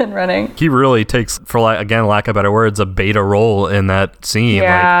off. And then running. He really takes, for again, lack of better words, a beta role in that scene.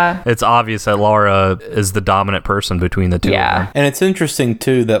 Yeah. Like, it's obvious that Laura is the dominant person between the two of them. And it's interesting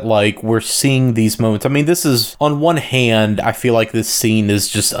too that like we're seeing these moments. I mean, this is, on one hand, I feel like this scene is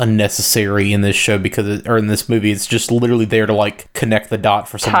just unnecessary in this show or in this movie. It's just literally there to like connect the dot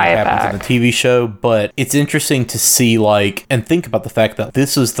for something that happens in the TV show. But it's interesting to see like and think about the fact that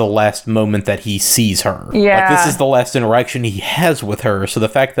this is the last moment that he sees her. Like this is the last interaction he has with her. So the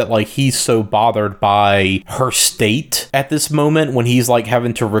fact that like he's so bothered by her state at this moment when he's like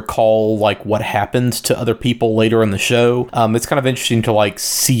having to recall like what happened to other people later in the show, it's kind of interesting to like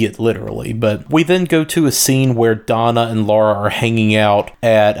see it literally. But we then go to a scene where Donna and Laura are hanging out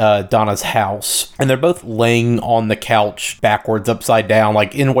at Donna's house, and they're both laying on the couch backwards, upside down,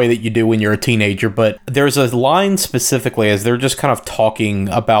 like in a way that you do when you're a teenager. But there's a line specifically as they're just kind of talking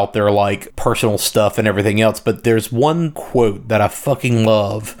about their like personal stuff and everything else, but there's one quote that I fucking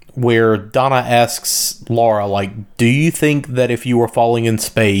love where Donna asks Laura, like, do you think that if you were falling in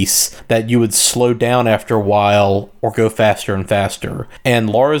space that you would slow down after a while or go faster and faster? And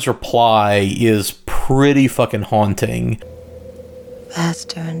Laura's reply is pretty fucking haunting.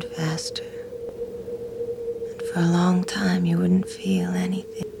 Faster and faster. And for a long time you wouldn't feel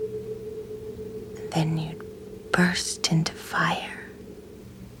anything. And then you'd burst into fire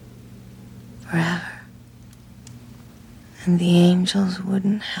forever, and the angels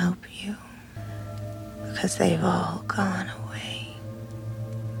wouldn't help you because they've all gone away.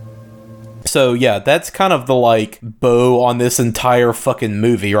 So yeah, that's kind of the like bow on this entire fucking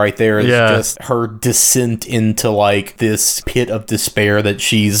movie right there is just her descent into like this pit of despair that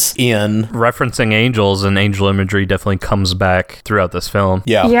she's in. Referencing angels and angel imagery definitely comes back throughout this film.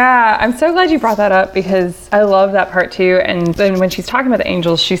 Yeah, I'm so glad you brought that up because I love that part too. And then when she's talking about the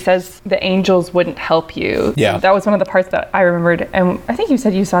angels, she says the angels wouldn't help you. Yeah. That was one of the parts that I remembered. And I think you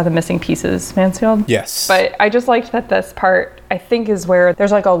said you saw the missing pieces, Mansfield. Yes. But I just liked that this part, I think, is where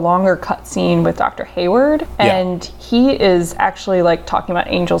there's like a longer cut scene with Dr. Hayward, and he is actually like talking about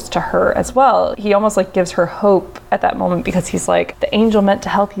angels to her as well. He almost like gives her hope at that moment because he's like, the angel meant to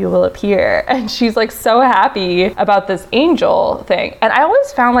help you will appear, and she's like so happy about this angel thing. And I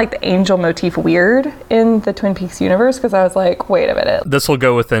always found like the angel motif weird in the Twin Peaks universe because I was like, wait a minute. This will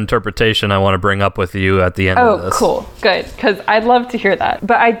go with the interpretation I want to bring up with you at the end of this. Oh, cool. Good. Because I'd love to hear that.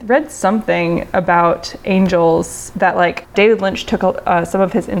 But I read something about angels that like David Lynch took some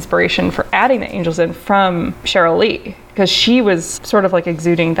of his inspiration for adding the angels in from Cheryl Lee, because she was sort of like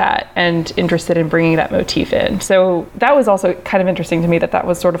exuding that and interested in bringing that motif in. So that was also kind of interesting to me that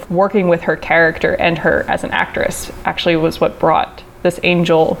was sort of working with her character and her as an actress actually was what brought this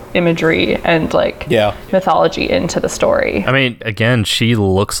angel imagery and like mythology into the story. I mean, again, she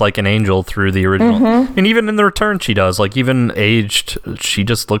looks like an angel through the original. And even in the return she does. Like even aged, she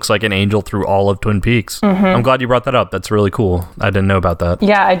just looks like an angel through all of Twin Peaks. I'm glad you brought that up. That's really cool. I didn't know about that.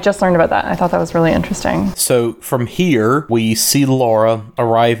 Yeah, I just learned about that. I thought that was really interesting. So from here, we see Laura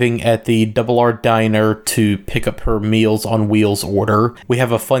arriving at the Double R Diner to pick up her Meals on Wheels order. We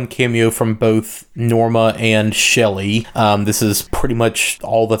have a fun cameo from both Norma and Shelley. This is pretty much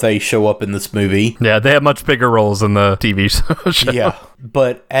all that they show up in this movie. Yeah, they have much bigger roles in the TV show. Yeah.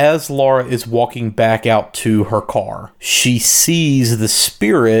 But as Laura is walking back out to her car, she sees the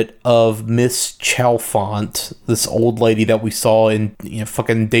spirit of Miss Chalfont, this old lady that we saw in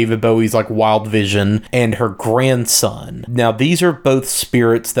fucking David Bowie's like Wild Vision, and her grandson. Now, these are both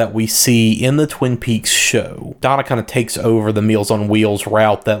spirits that we see in the Twin Peaks show. Donna kind of takes over the Meals on Wheels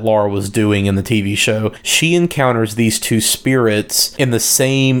route that Laura was doing in the TV show. She encounters these two spirits spirits in the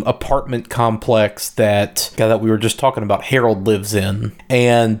same apartment complex that we were just talking about Harold lives in.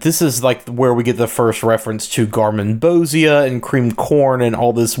 And this is like where we get the first reference to Garmonbozia and cream corn and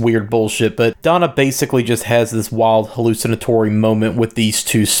all this weird bullshit. But Donna basically just has this wild hallucinatory moment with these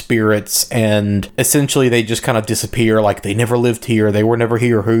two spirits, and essentially they just kind of disappear, like they never lived here, they were never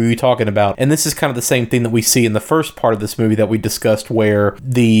here, who are you talking about? And this is kind of the same thing that we see in the first part of this movie that we discussed, where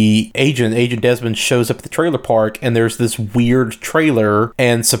the Agent Desmond, shows up at the trailer park, and there's this weird trailer,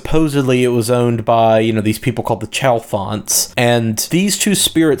 and supposedly it was owned by, these people called the Chalfonts. And these two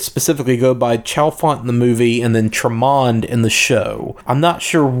spirits specifically go by Chalfont in the movie and then Tremond in the show. I'm not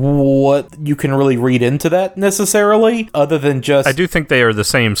sure what you can really read into that necessarily, other than just... I do think they are the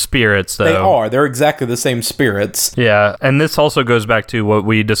same spirits, though. They are. They're exactly the same spirits. Yeah, and this also goes back to what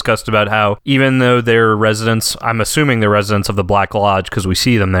we discussed about how even though they're residents, I'm assuming they're residents of the Black Lodge because we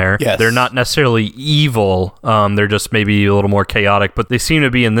see them there. Yes. They're not necessarily evil. They're just maybe a little more chaotic, but they seem to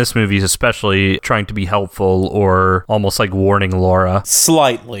be in this movie especially trying to be helpful or almost like warning Laura.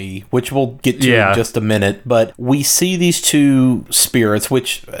 Slightly, which we'll get to in just a minute. But we see these two spirits,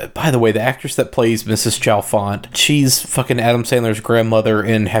 which, by the way, the actress that plays Mrs. Chalfont, she's fucking Adam Sandler's grandmother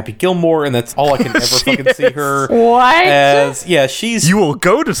in Happy Gilmore, and that's all I can ever fucking see her what? as. Yeah, she's... You will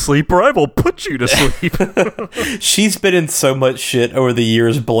go to sleep or I will put you to sleep. She's been in so much shit over the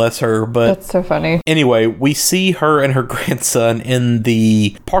years, bless her. But that's so funny. Anyway, we see her and her grandson in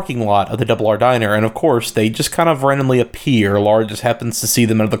the parking lot of the Double R Diner, and of course, they just kind of randomly appear. Laura just happens to see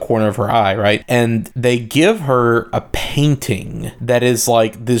them out of the corner of her eye, right? And they give her a painting that is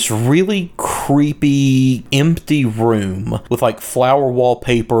like this really creepy, empty room with like flower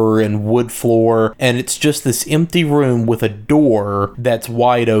wallpaper and wood floor, and it's just this empty room with a door that's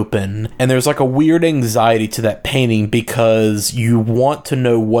wide open. And there's like a weird anxiety to that painting because you want to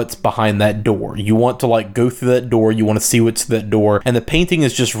know what's behind that door. You want to like go through that door, you want to see what's through that door, and the painting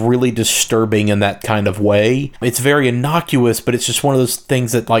is just really disturbing in that kind of way. It's very innocuous, but it's just one of those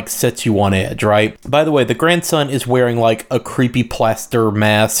things that like sets you on edge, right? By the way, the grandson is wearing like a creepy plaster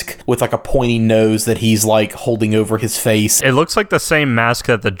mask with like a pointy nose that he's like holding over his face. It looks like the same mask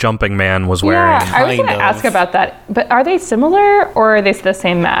that the jumping man was wearing. Yeah, I was going to ask about that, but are they similar or are they the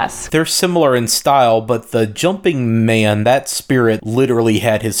same mask? They're similar in style, but the jumping man, that spirit literally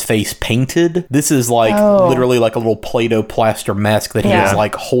had his face painted. This is like literally like a little Play-Doh plaster mask that he is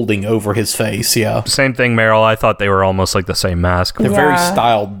like holding over his face. Yeah. Same thing, Meryl. I thought they were almost like the same mask. They're very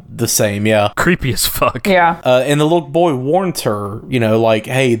styled the same. Yeah. Creepy as fuck. Yeah. And the little boy warns her, like,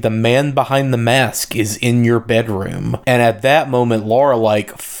 hey, the man behind the mask is in your bedroom. And at that moment, Laura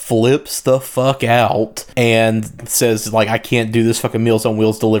like flips the fuck out and says like, I can't do this fucking Meals on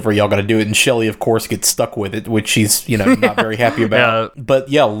Wheels delivery. Y'all gotta do it. And Shelley, of course, gets stuck with it, which she's, not very happy about. Yeah. But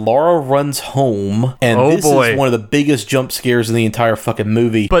yeah, Laura runs home, and this is one of the biggest jump scares in the entire fucking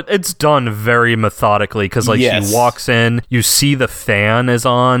movie. But it's done very methodically because like she walks in, you see the fan is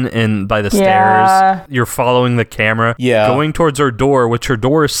on and by the stairs. You're following the camera, going towards her door, which her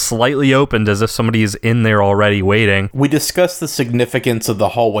door is slightly opened as if somebody is in there already waiting. We discussed the significance of the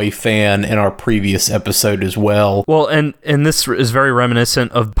hallway fan in our previous episode as well. Well, and this is very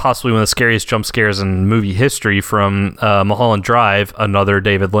reminiscent of possibly one of the scariest jump scares in movie history from Mulholland Drive, another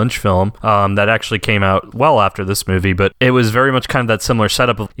David Lynch film that actually came out well after this movie, but it was very much kind of that similar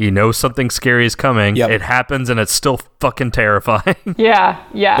setup of, something scary is coming, it happens, and it's still fucking terrifying. Yeah.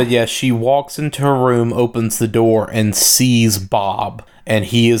 But yeah, she walks into her room, opens the door, and sees Bob. And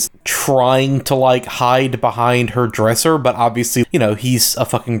he is trying to like hide behind her dresser, but obviously, he's a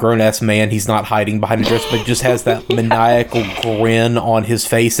fucking grown-ass man. He's not hiding behind a dresser, but just has that maniacal grin on his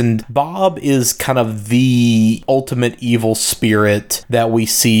face. And Bob is kind of the ultimate evil spirit that we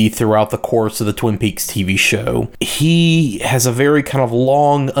see throughout the course of the Twin Peaks TV show. He has a very kind of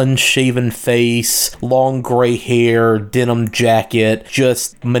long, unshaven face, long gray hair, denim jacket,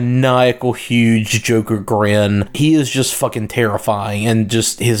 just maniacal, huge Joker grin. He is just fucking terrifying. And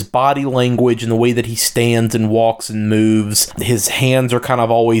just his body language and the way that he stands and walks and moves. His hands are kind of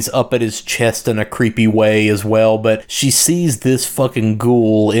always up at his chest in a creepy way as well. But she sees this fucking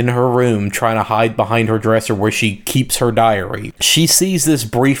ghoul in her room trying to hide behind her dresser where she keeps her diary. She sees this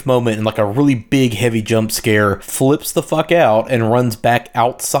brief moment and like a really big heavy jump scare, flips the fuck out and runs back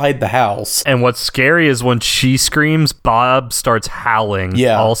outside the house. And what's scary is when she screams, Bob starts howling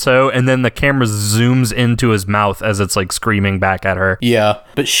also, and then the camera zooms into his mouth as it's like screaming back at her. Yeah,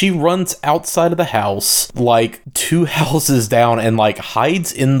 but she runs outside of the house, like 2 houses down, and like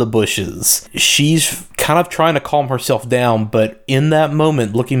hides in the bushes. She's kind of trying to calm herself down, but in that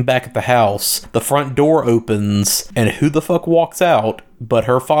moment, looking back at the house, the front door opens, and who the fuck walks out but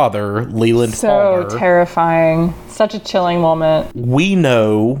her father, Leland Palmer. So terrifying. Such a chilling moment. We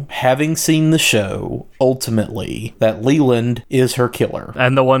know, having seen the show, ultimately, that Leland is her killer.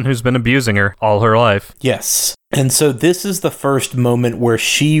 And the one who's been abusing her all her life. Yes. And so this is the first moment where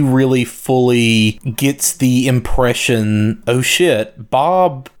she really fully gets the impression, oh shit,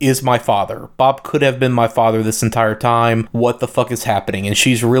 Bob is my father. Bob could have been my father this entire time. What the fuck is happening? And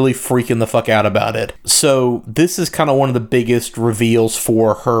she's really freaking the fuck out about it. So this is kind of one of the biggest reveals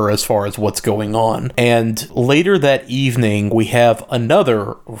for her as far as what's going on. And later that evening, we have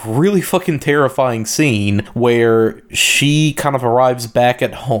another really fucking terrifying scene where she kind of arrives back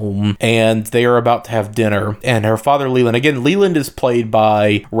at home and they are about to have dinner. And her father, Leland, again, Leland is played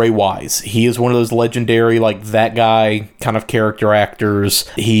by Ray Wise. He is one of those legendary, like, that guy kind of character actors.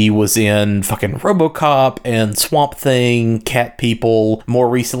 He was in fucking RoboCop and Swamp Thing, Cat People. More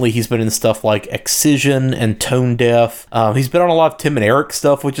recently, he's been in stuff like Excision and Tone Deaf. He's been on a lot of Tim and Eric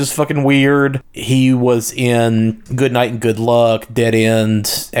stuff, which is fucking weird. He was in Good Night and Good Luck, Dead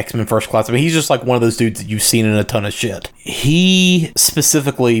End, X-Men First Class. I mean, he's just like one of those dudes that you've seen in a ton of shit. He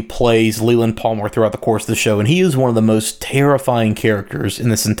specifically plays Leland Palmer throughout the course of the show, and he is one of the most terrifying characters in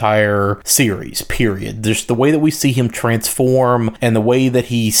this entire series, period. There's the way that we see him transform and the way that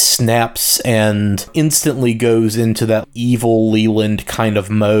he snaps and instantly goes into that evil Leland kind of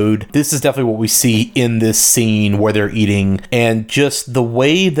mode. This is definitely what we see in this scene where they're eating, and just the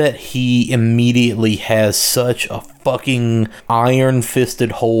way that he immediately has such a fucking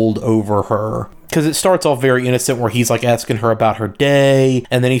iron-fisted hold over her. Because it starts off very innocent where he's like asking her about her day,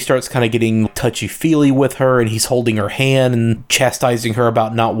 and then he starts kind of getting touchy-feely with her, and he's holding her hand and chastising her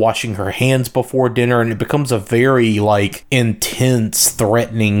about not washing her hands before dinner, and it becomes a very like intense,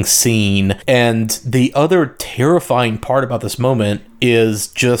 threatening scene. And the other terrifying part about this moment is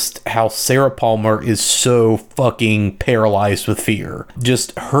just how Sarah Palmer is so fucking paralyzed with fear.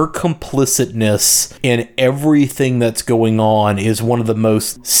 Just her complicitness in everything that's going on is one of the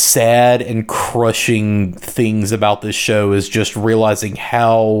most sad and crushing things about this show, is just realizing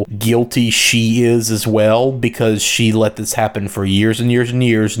how guilty she is as well, because she let this happen for years and years and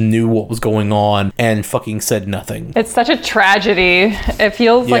years, knew what was going on, and fucking said nothing. It's such a tragedy. It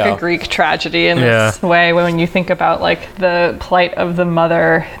feels like a Greek tragedy in this way when you think about like the plight of the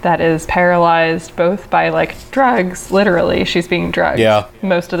mother that is paralyzed both by like drugs, literally she's being drugged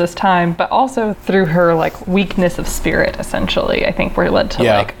most of this time, but also through her like weakness of spirit. Essentially, I think we're led to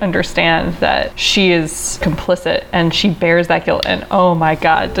like understand that she is complicit and she bears that guilt, and oh my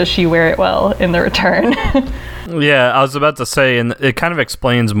god, does she wear it well in The Return. Yeah, I was about to say, and it kind of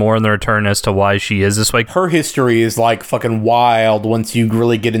explains more in The Return as to why she is this way. Her history is like fucking wild once you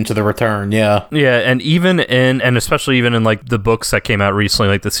really get into The Return, Yeah, and even in, and especially even in like the books that came out recently,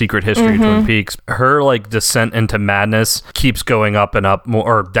 like The Secret History of Twin Peaks, her like descent into madness keeps going up and up, more,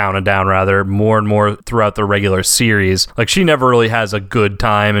 or down and down rather, more and more throughout the regular series. Like she never really has a good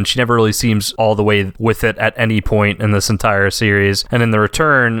time, and she never really seems all the way with it at any point in this entire series. And in The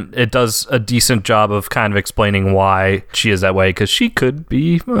Return, it does a decent job of kind of explaining why she is that way, because she could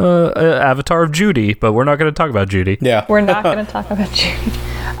be an avatar of Judy, but we're not going to talk about Judy. Yeah. We're not going to talk about Judy.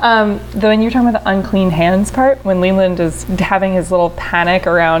 Though when you're talking about the unclean hands part, when Leland is having his little panic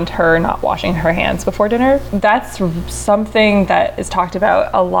around her not washing her hands before dinner, that's something that is talked about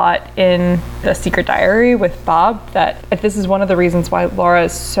a lot in The Secret Diary with Bob, that this is one of the reasons why Laura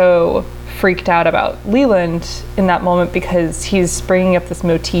is so freaked out about Leland in that moment, because he's bringing up this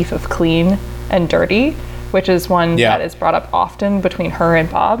motif of clean and dirty, which is one that is brought up often between her and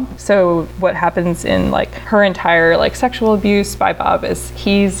Bob. So what happens in like her entire like sexual abuse by Bob is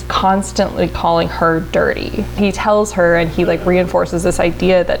he's constantly calling her dirty. He tells her, and he like reinforces this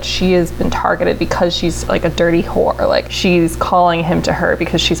idea that she has been targeted because she's like a dirty whore. Like she's calling him to her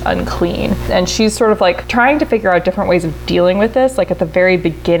because she's unclean. And she's sort of like trying to figure out different ways of dealing with this. Like at the very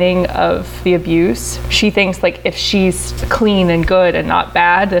beginning of the abuse, she thinks like if she's clean and good and not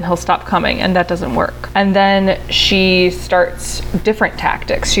bad, then he'll stop coming, and that doesn't work. And then she starts different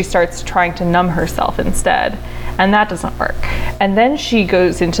tactics. She starts trying to numb herself instead, and that doesn't work. And then she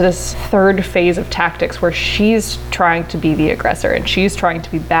goes into this third phase of tactics where she's trying to be the aggressor and she's trying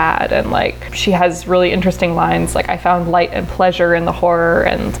to be bad, and like she has really interesting lines like, I found light and pleasure in the horror,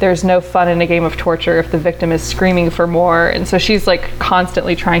 and there's no fun in a game of torture if the victim is screaming for more. And so she's like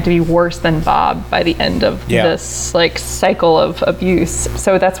constantly trying to be worse than Bob by the end of this like cycle of abuse.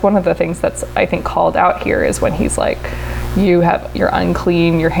 So that's one of the things that's I think called out here, is when he's like, you're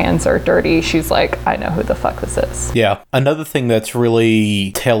unclean, your hands are dirty. She's like, I know who the fuck this is. Yeah. Another thing that's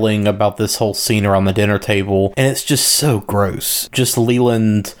really telling about this whole scene around the dinner table, and it's just so gross, just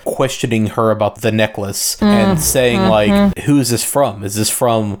Leland questioning her about the necklace and saying like, who is this from? Is this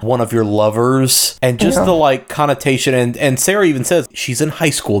from one of your lovers? And just the like connotation, and Sarah even says she's in high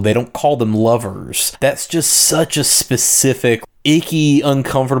school, they don't call them lovers. That's just such a specific, icky,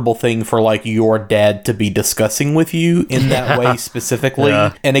 uncomfortable thing for like your dad to be discussing with you in that way specifically.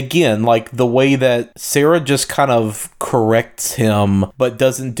 And again, like the way that Sarah just kind of corrects him but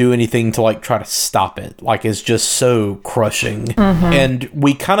doesn't do anything to like try to stop it, like is just so crushing. And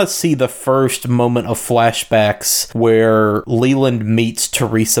we kind of see the first moment of flashbacks where Leland meets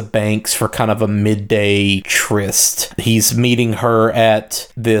Teresa Banks for kind of a midday tryst. He's meeting her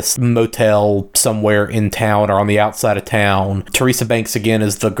at this motel somewhere in town or on the outside of town. Teresa Banks, again,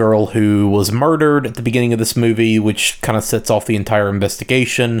 is the girl who was murdered at the beginning of this movie, which kind of sets off the entire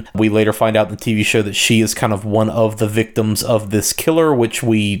investigation. We later find out in the TV show that she is kind of one of the victims of this killer, which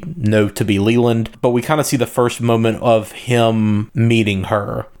we know to be Leland. But we kind of see the first moment of him meeting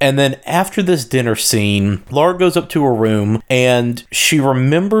her. And then after this dinner scene, Laura goes up to her room and she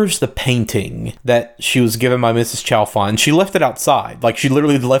remembers the painting that she was given by Mrs. Chalfont. She left it outside. Like, she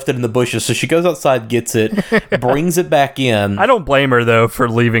literally left it in the bushes. So she goes outside, gets it, brings it back in. I don't blame her, though, for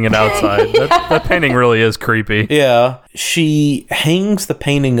leaving it outside. That painting really is creepy. Yeah. She hangs the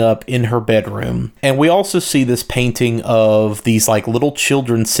painting up in her bedroom. And we also see this painting of these, like, little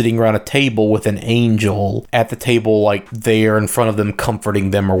children sitting around a table with an angel at the table, like, there in front of them, comforting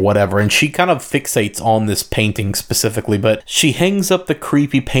them or whatever. And she kind of fixates on this painting specifically. But she hangs up the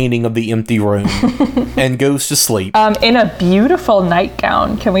creepy painting of the empty room and goes to sleep. In a beautiful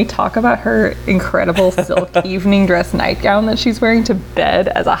nightgown. Can we talk about her incredible silk evening dress nightgown that she's wearing to bed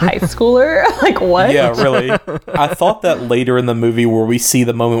as a high schooler? Like, what? Yeah, really. I thought that later in the movie where we see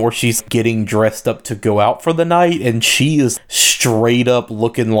the moment where she's getting dressed up to go out for the night and she is straight up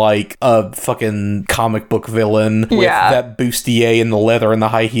looking like a fucking comic book villain with that bustier and the leather and the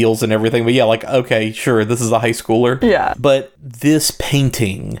high heels and everything. But yeah, like, okay, sure, this is a high schooler. Yeah. But this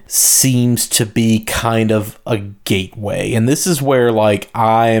painting seems to be kind of a gateway. And this is where, like,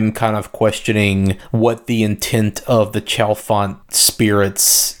 I'm kind of questioning what the intent of the Chalfont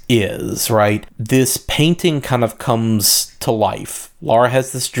spirits is, right? This painting kind of comes to life. Laura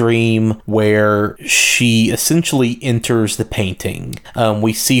has this dream where she essentially enters the painting.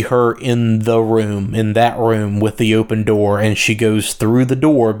 We see her in that room with the open door, and she goes through the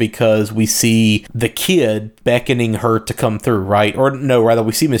door because we see the kid beckoning her to come through, right? Or no, rather,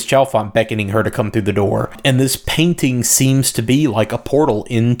 we see Miss Chalfont beckoning her to come through the door. And this painting seems to be like a portal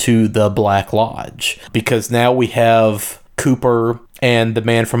into the Black Lodge, because now we have Cooper and the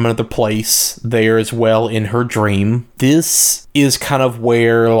man from another place there as well in her dream. This is kind of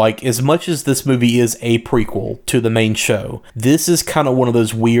where, like, as much as this movie is a prequel to the main show, this is kind of one of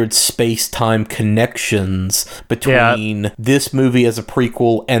those weird space-time connections between this movie as a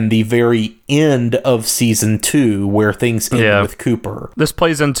prequel and the very end of season 2 where things end with Cooper. This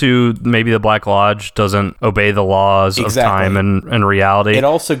plays into maybe the Black Lodge doesn't obey the laws of time and reality. It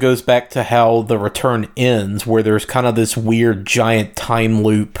also goes back to how The Return ends, where there's kind of this weird giant time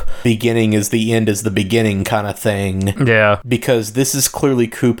loop. Beginning is the end is the beginning kind of thing. Yeah. Because this is clearly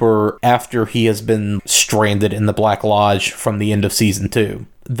Cooper after he has been stranded in the Black Lodge from the end of season 2.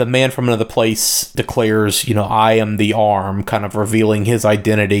 The man from another place declares, I am the arm, kind of revealing his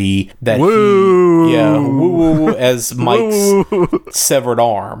identity that as Mike's severed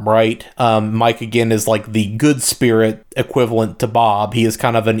arm, right? Mike, again, is like the good spirit equivalent to Bob. He is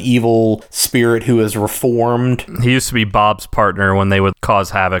kind of an evil spirit who is reformed. He used to be Bob's partner when they would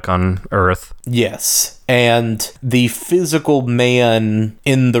cause havoc on Earth. Yes. And the physical man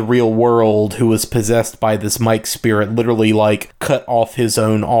in the real world who was possessed by this Mike spirit literally, like, cut off his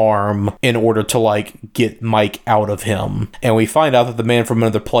own arm in order to, like, get Mike out of him. And we find out that the man from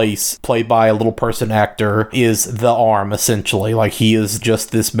another place, played by a little person actor, is the arm, essentially. Like, he is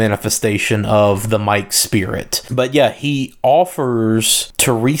just this manifestation of the Mike spirit. But yeah, he offers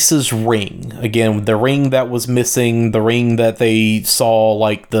Teresa's ring. Again, the ring that was missing, the ring that they saw,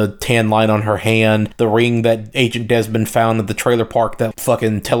 like, the tan line on her hand, the ring that Agent Desmond found at the trailer park that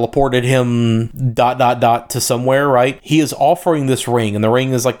fucking teleported him ... to somewhere, right? He is offering this ring, and the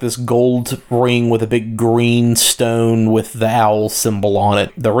ring is like this gold ring with a big green stone with the owl symbol on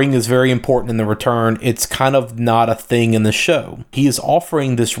it. The ring is very important in The Return. It's kind of not a thing in the show. He is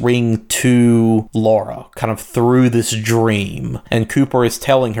offering this ring to Laura, kind of through this dream, and Cooper is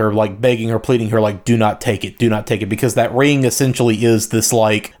telling her, like, begging her, pleading her, like, do not take it, because that ring essentially is this,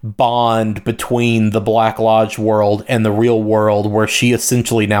 like, bond between the the Black Lodge world and the real world, where she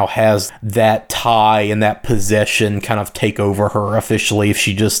essentially now has that tie and that possession kind of take over her officially if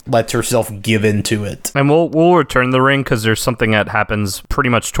she just lets herself give into it. And we'll return the ring because there's something that happens pretty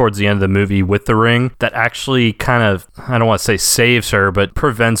much towards the end of the movie with the ring that actually kind of, I don't want to say saves her, but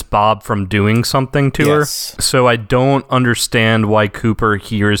prevents Bob from doing something to her. So I don't understand why Cooper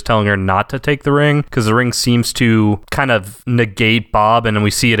here is telling her not to take the ring, because the ring seems to kind of negate Bob, and then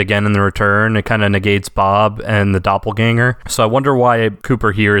we see it again in the return. It kind of negates Bob and the doppelganger. So I wonder why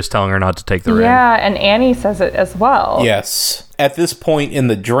Cooper here is telling her not to take the ring. Yeah, and Annie says it as well. Yes. At this point in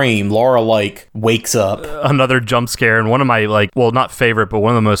the dream, Laura, wakes up. Another jump scare, and one of my, not favorite, but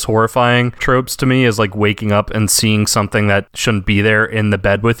one of the most horrifying tropes to me is, waking up and seeing something that shouldn't be there in the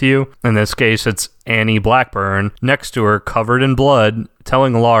bed with you. In this case, it's Annie Blackburn next to her, covered in blood,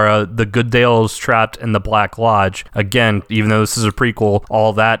 telling Laura the Goodale is trapped in the Black Lodge. Again, even though this is a prequel,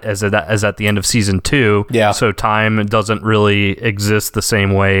 all that is at the end of season 2. Yeah. So time doesn't really exist the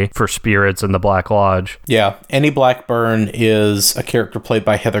same way for spirits in the Black Lodge. Yeah. Annie Blackburn is a character played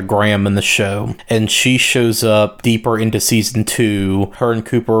by Heather Graham in the show, and she shows up deeper into season 2. Her and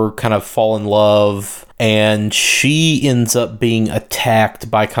Cooper kind of fall in love, and she ends up being attacked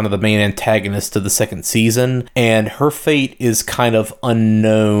by kind of the main antagonist of the second season, and her fate is kind of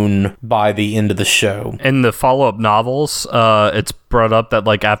unknown by the end of the show. In the follow-up novels, it's brought up that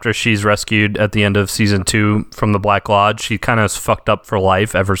after she's rescued at the end of season 2 from the Black Lodge, she kind of is fucked up for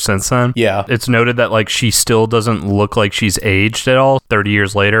life ever since then. Yeah. It's noted that she still doesn't look like she's aged at all 30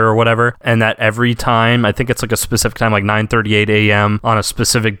 years later or whatever, and that every time, I think it's a specific time, 9:38 a.m. on a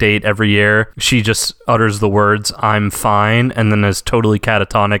specific date every year, she just utters the words "I'm fine," and then is totally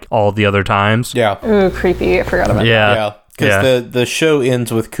catatonic all the other times. Yeah. Ooh, creepy. I forgot about that. Yeah. Because the show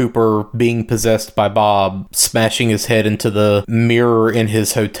ends with Cooper being possessed by Bob, smashing his head into the mirror in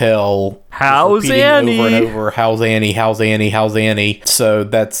his hotel. How's Annie? Over and over, how's Annie? How's Annie? How's Annie? So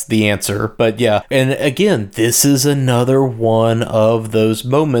that's the answer. But yeah, and again, this is another one of those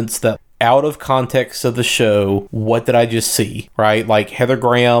moments that, out of context of the show, what did I just see, right? Heather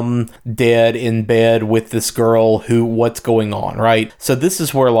Graham dead in bed with this girl what's going on, right? So this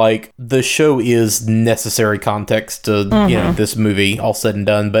is where, the show is necessary context to, this movie, all said and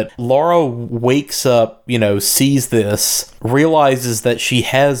done. But Laura wakes up, sees this, realizes that she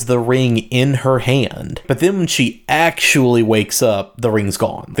has the ring in her hand. But then when she actually wakes up, the ring's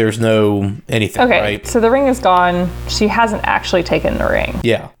gone. There's no anything, right? So the ring is gone. She hasn't actually taken the ring.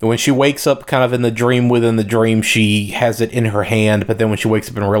 Yeah. When she wakes up kind of in the dream within the dream, she has it in her hand, but then when she wakes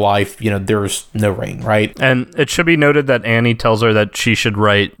up in real life, there's no ring, right? And it should be noted that Annie tells her that she should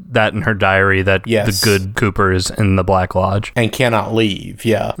write that in her diary, that the good Cooper is in the Black Lodge. And cannot leave,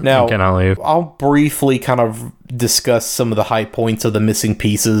 yeah. Now, cannot leave. I'll briefly kind of discuss some of the high points of the missing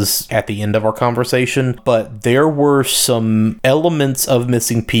pieces at the end of our conversation, but there were some elements of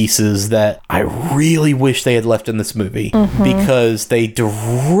missing pieces that I really wish they had left in this movie, because they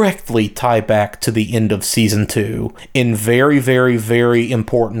directly tie back to the end of season 2 in very, very, very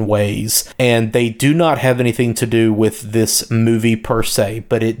important ways, and they do not have anything to do with this movie per se,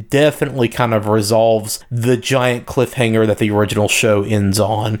 but it definitely kind of resolves the giant cliffhanger that the original show ends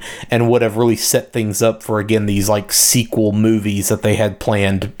on, and would have really set things up for, again, these sequel movies that they had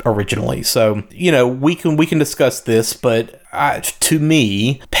planned originally. So, we can discuss this, but to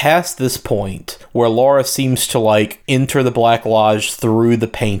me, past this point where Laura seems to enter the Black Lodge through the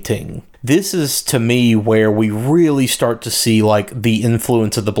painting, this is, to me, where we really start to see the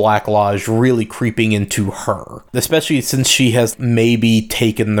influence of the Black Lodge really creeping into her, especially since she has maybe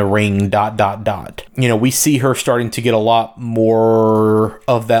taken the ring ... We see her starting to get a lot more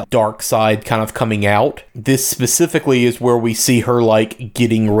of that dark side kind of coming out. This specifically is where we see her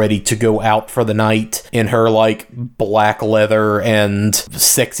getting ready to go out for the night in her black leather and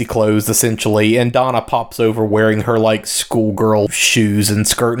sexy clothes, essentially, and Donna pops over wearing her schoolgirl shoes and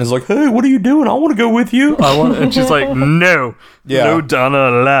skirt and is like, "Hey, what are you doing? I want to go with you." And she's like, "No, no Donna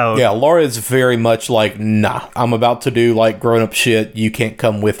allowed." Yeah, Laura is very much nah, I'm about to do grown-up shit. You can't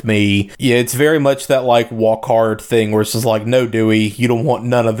come with me. Yeah, it's very much that walk hard thing where it's just no, Dewey, you don't want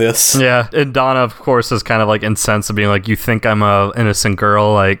none of this. Yeah, and Donna, of course, is kind of incensed of being you think I'm a innocent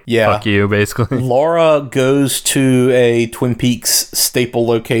girl, fuck you, basically. Laura goes to a Twin Peaks staple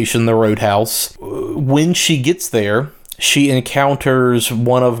location, the Roadhouse. When she gets there, she encounters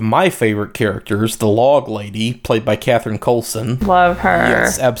one of my favorite characters, the Log Lady, played by Catherine Coulson. Love her.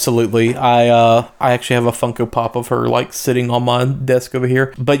 Yes, absolutely. I actually have a Funko Pop of her sitting on my desk over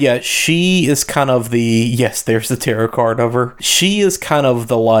here. But yeah, she is kind of there's the tarot card of her. She is kind of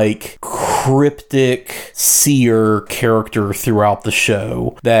the cryptic seer character throughout the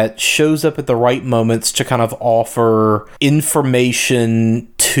show that shows up at the right moments to kind of offer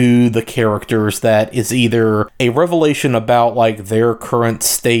information to the characters that is either a revelation about like their current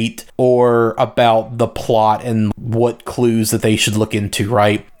state or about the plot and what clues that they should look into,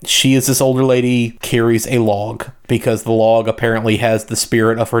 right? She is this older lady, carries a log because the log apparently has the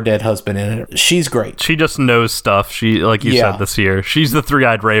spirit of her dead husband in it. She's great. She just knows stuff. She, like you said this year, she's the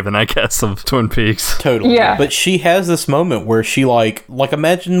three-eyed raven, I guess, of Twin Peaks. Totally. Yeah. But she has this moment where she like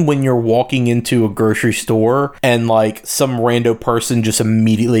imagine when you're walking into a grocery store and like some rando person just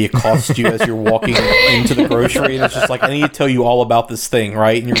immediately accosts you as you're walking into the grocery and it's just like, I need to tell you all about this thing,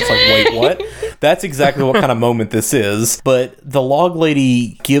 right? And you're just like, wait, what? That's exactly what kind of moment this is. But the log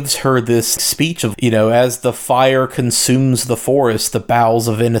lady gives her this speech of, as the fire consumes the forest, the boughs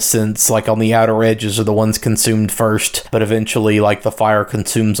of innocence, like on the outer edges, are the ones consumed first, but eventually, like, the fire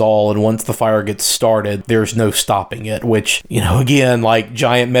consumes all, and once the fire gets started, there's no stopping it, which, again, like,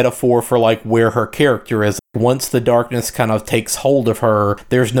 giant metaphor for, like, where her character is. Once the darkness kind of takes hold of her,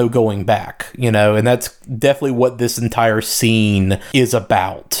 there's no going back, and that's definitely what this entire scene is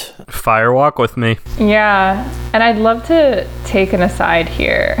about. Firewalk with me. Yeah, and I'd love to take an aside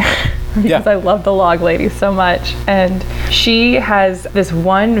here because I love the log lady so much. And she has this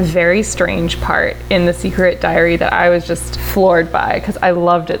one very strange part in The Secret Diary that I was just floored by because I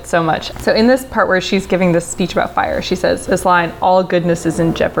loved it so much. So in this part where she's giving this speech about fire, she says this line, "All goodness is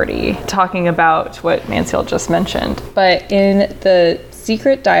in jeopardy," talking about what Mansfield just mentioned. But in the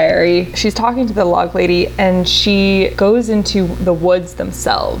Secret Diary, she's talking to the log lady and she goes into the woods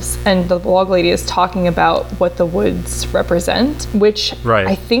themselves, and the log lady is talking about what the woods represent, which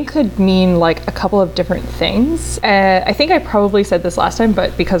I think could mean like a couple of different things. I think I probably said this last time,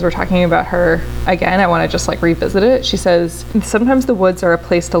 but because we're talking about her again, I want to just like revisit it. She says, sometimes the woods are a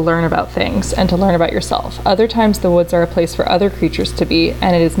place to learn about things and to learn about yourself. Other times the woods are a place for other creatures to be,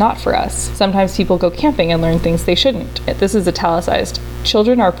 and it is not for us. Sometimes people go camping and learn things they shouldn't. This is italicized.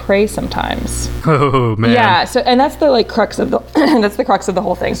 Children are prey sometimes. Oh man. Yeah. So, and that's the like crux of the that's the crux of the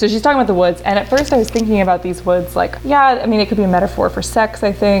whole thing. So she's talking about the woods, and at first I was thinking about these woods like, I mean, it could be a metaphor for sex.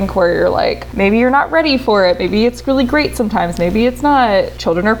 I think where you're like, maybe you're not ready for it. Maybe it's really great sometimes. Maybe it's not.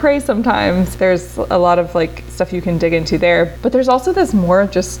 Children are prey sometimes. There's a lot of like stuff you can dig into there. But there's also this more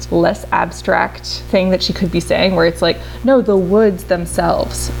just less abstract thing that she could be saying, where it's like, no, the woods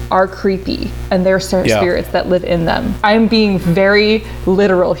themselves are creepy, and there are spirits that live in them. I'm being very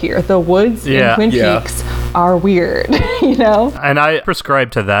literal here. The woods in Twin Peaks are weird, And I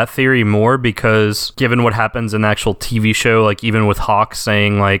prescribe to that theory more because given what happens in the actual TV show, like even with Hawk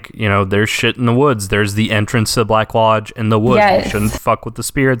saying like, there's shit in the woods. There's the entrance to the Black Lodge in the woods. Yes. You shouldn't fuck with the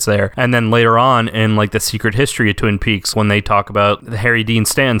spirits there. And then later on in like the secret history of Twin Peaks, when they talk about Harry Dean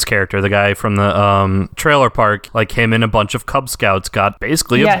Stanton's character, the guy from the trailer park, like him and a bunch of Cub Scouts got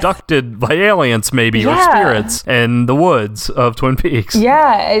basically abducted by aliens maybe or spirits in the woods of Twin Peaks.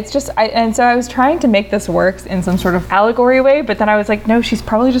 Yeah, it's just, and so I was trying to make this work in some sort of allegory way, but then I was like, no, she's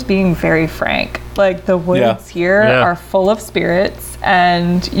probably just being very frank. Like the woods here are full of spirits,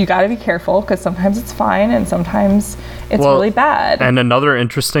 and you got to be careful because sometimes it's fine and sometimes it's really bad. And another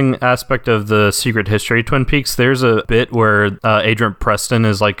interesting aspect of the secret history of Twin Peaks, there's a bit where Adrian Preston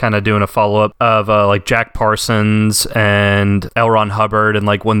is like kind of doing a follow-up of like Jack Parsons and L. Ron Hubbard, and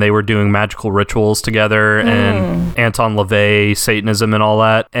like when they were doing magical rituals together and Anton LaVey, Satanism and all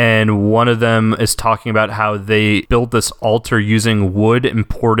that. And one of them is talking about how they built this altar using wood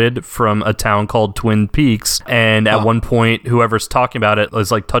imported from a town called Twin Peaks, and at one point whoever's talking about it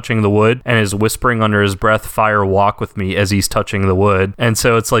is like touching the wood and is whispering under his breath, "Fire walk with me," as he's touching the wood. And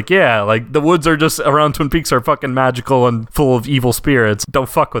so it's like, like the woods are just around Twin Peaks are fucking magical and full of evil spirits. Don't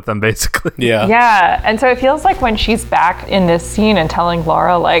fuck with them, basically. Yeah. And so it feels like when she's back in this scene and telling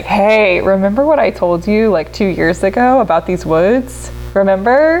Laura like, hey, remember what I told you like 2 years ago about these woods?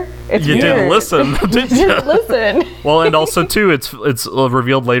 Remember? It's you weird. didn't listen, did you? You didn't listen. Well, and also too, it's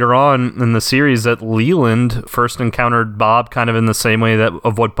revealed later on in the series that Leland first encountered Bob kind of in the same way that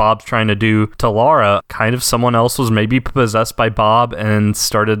of what Bob's trying to do to Laura. Kind of someone else was maybe possessed by Bob and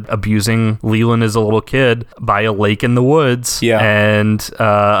started abusing Leland as a little kid by a lake in the woods. And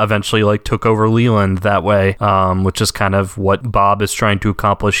eventually like took over Leland that way, which is kind of what Bob is trying to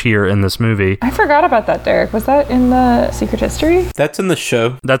accomplish here in this movie. I forgot about that, Derek. Was that in the Secret History? That's in the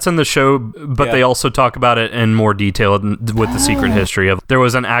show. That's in the the show, but they also talk about it in more detail with the secret history of there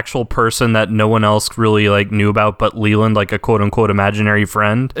was an actual person that no one else really like knew about but Leland, like a quote unquote imaginary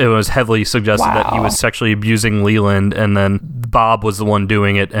friend. It was heavily suggested that he was sexually abusing Leland, and then Bob was the one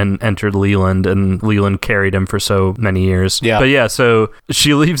doing it and entered Leland, and Leland carried him for so many years. Yeah. But yeah, so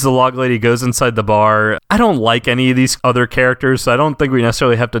she leaves the log lady, goes inside the bar. I don't like any of these other characters, so I don't think we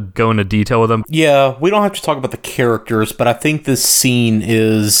necessarily have to go into detail with them. Yeah, we don't have to talk about the characters, but I think this scene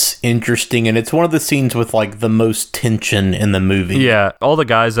is interesting, and it's one of the scenes with like the most tension in the movie. Yeah, all the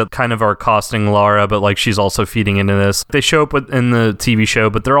guys that kind of are accosting Laura, but like she's also feeding into this. They show up in the TV show,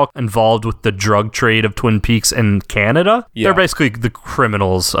 but they're all involved with the drug trade of Twin Peaks in Canada. Yeah. They're basically the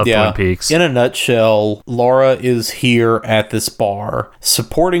criminals of Twin Peaks. In a nutshell, Laura is here at this bar,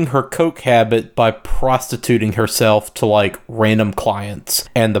 supporting her coke habit by prostituting herself to like random clients.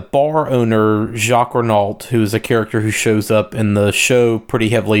 And the bar owner, Jacques Renault, who is a character who shows up in the show pretty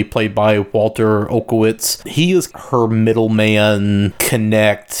heavily, played by Walter Olkowitz, he is her middleman,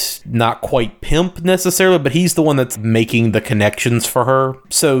 connect, not quite pimp necessarily, but he's the one that's making the connections for her.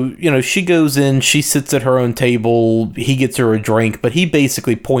 So, you know, she goes in, she sits at her own table, he gets her a drink, but he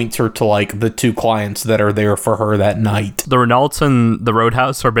basically points her to like the two clients that are there for her that night. The Renaults and the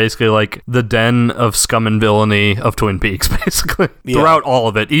Roadhouse are basically like the den of scum and villainy of Twin Peaks, basically. Yeah. Throughout all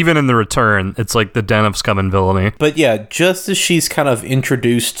of it, even in The Return, it's like the den of scum and villainy. But yeah, just as she's kind of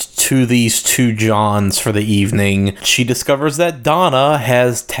introduced to these two Johns for the evening, she discovers that Donna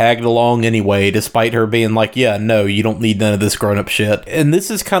has tagged along anyway, despite her being like, yeah, no, you don't need none of this grown-up shit. And this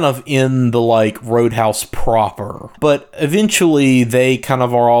is kind of in the like Roadhouse proper. But eventually they kind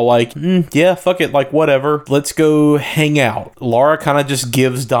of are all like, yeah, fuck it, like whatever, let's go hang out. Laura kind of just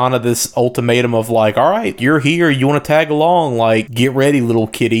gives Donna this ultimatum of like, all right, you're here, you want to tag along, like get ready, little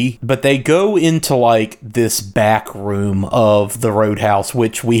kitty. But they go into like this back room of the Roadhouse,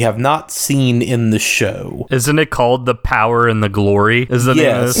 which we have not seen in the show. Isn't it called The Power and the Glory? Is the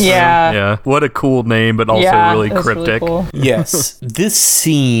name of this? Yeah. What a cool name, but also really cryptic. Really cool. Yes. This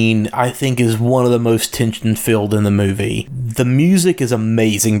scene, I think, is one of the most tension-filled in the movie. The music is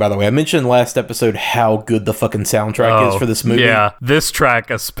amazing, by the way. I mentioned last episode how good the fucking soundtrack is for this movie. Yeah, this track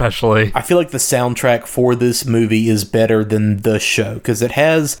especially. I feel like the soundtrack for this movie is better than the show, because it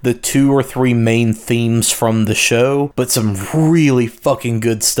has the 2 or 3 main themes from the show, but some really fucking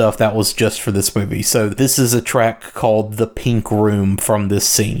good stuff that was just for this movie. So this is a track called The Pink Room from this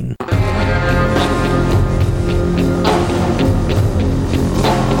scene.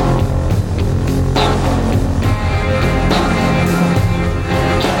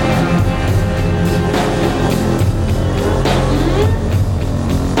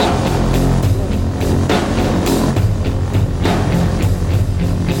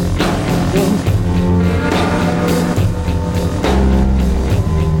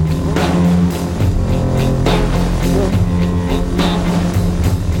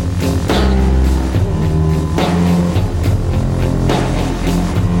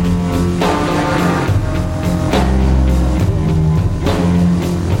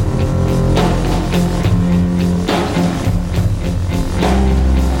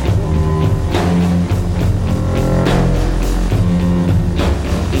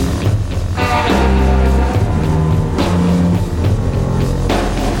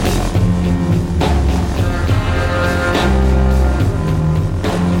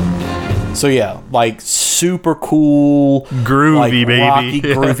 So yeah, like super cool, groovy, like, baby, rocky,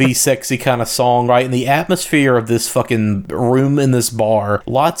 groovy, sexy kind of song, right? And the atmosphere of this fucking room in this bar,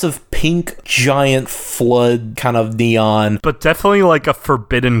 lots of pink, giant flood kind of neon, but definitely like a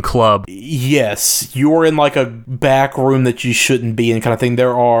forbidden club. Yes, you're in like a back room that you shouldn't be in kind of thing.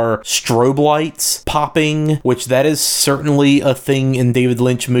 There are strobe lights popping, which that is certainly a thing in David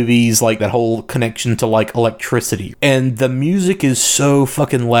Lynch movies, like that whole connection to like electricity. And the music is so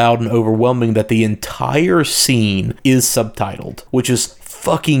fucking loud and overwhelming that the entire scene is subtitled, which is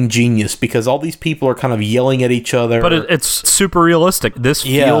fucking genius, because all these people are kind of yelling at each other. But it's super realistic. This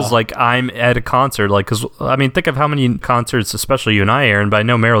feels like I'm at a concert. Like, because I mean, think of how many concerts, especially you and I, Aaron. But I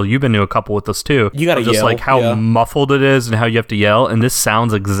know Meryl, you've been to a couple with us too. You gotta just yell, like how muffled it is and how you have to yell. And this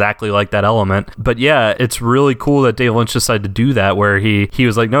sounds exactly like that element. But yeah, it's really cool that Dave Lynch decided to do that, where he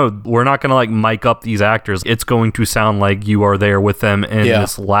was like, no, we're not gonna like mic up these actors. It's going to sound like you are there with them in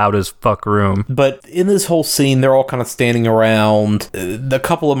this loud as fuck room. But in this whole scene, they're all kind of standing around. the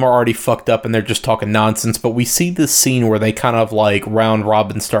couple of them are already fucked up and they're just talking nonsense, but we see this scene where they kind of like round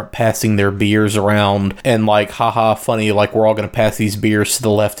robin start passing their beers around and like, haha, funny, like we're all gonna pass these beers to the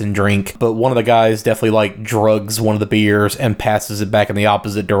left and drink. But one of the guys definitely like drugs one of the beers and passes it back in the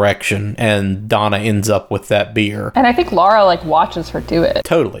opposite direction, and Donna ends up with that beer. And I think Laura like watches her do it.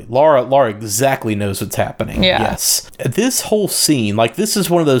 Totally. Laura exactly knows what's happening. Yeah. Yes. This whole scene, like, this is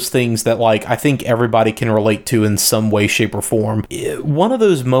one of those things that, like, I think everybody can relate to in some way, shape, or form. One of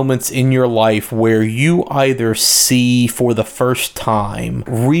those moments in your life where you either see for the first time,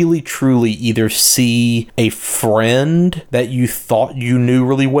 really truly either see a friend that you thought you knew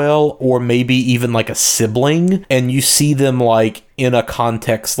really well, or maybe even like a sibling, and you see them like in a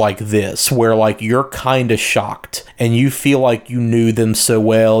context like this, where like you're kind of shocked and you feel like you knew them so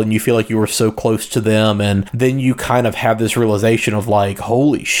well and you feel like you were so close to them, and then you kind of have this realization of like,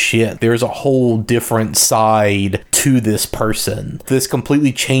 holy shit, there's a whole different side to this person. This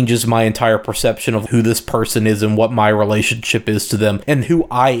completely changes my entire perception of who this person is and what my relationship is to them and who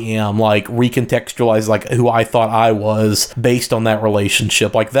I am, like recontextualize like who I thought I was based on that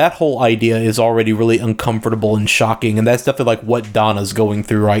relationship. Like that whole idea is already really uncomfortable and shocking, and that's definitely like what Donna's going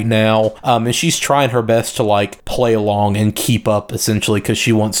through right now. And she's trying her best to like play along and keep up, essentially, because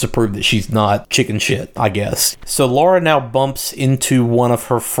she wants to prove that she's not chicken shit, I guess. So Laura now bumps into one of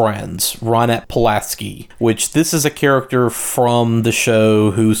her friends, Ronette Pulaski, which this is a character from the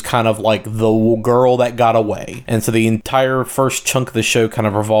show who's kind of like the girl that got away. And so the entire first chunk of the show kind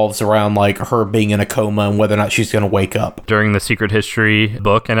of revolves around like her being in a coma and whether or not she's going to wake up. During the Secret History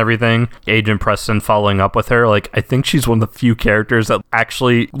book and everything, Agent Preston following up with her, like, I think she's one of the few characters that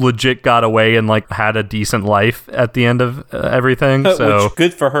actually legit got away and like had a decent life at the end of everything. So which,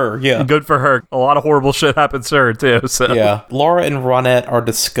 good for her. Yeah, good for her. A lot of horrible shit happens to her too. So yeah, Laura and Ronette are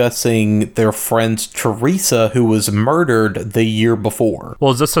discussing their friend Teresa, who was murdered the year before.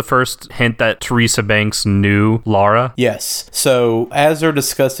 Well, is this the first hint that Teresa Banks knew Laura? Yes. So as they're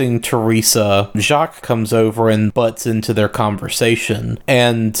discussing Teresa, Jacques comes over and butts into their conversation,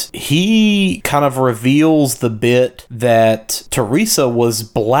 and he kind of reveals the bit that Teresa was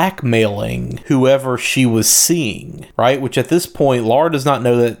blackmailing whoever she was seeing, right? Which at this point, Laura does not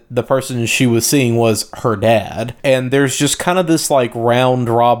know that the person she was seeing was her dad. And there's just kind of this like round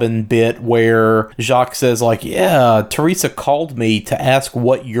robin bit where Jacques says like, yeah, Teresa called me to ask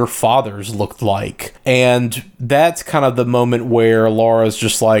what your fathers looked like. And that's kind of the moment where Laura's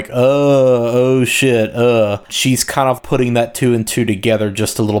just like, oh shit, she's kind of putting that two and two together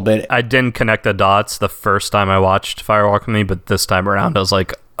just a little bit. I didn't connect the dots the first time I watched Fire Walk With Me, but this time around I was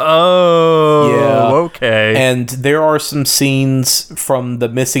like, oh, yeah, okay. And there are some scenes from the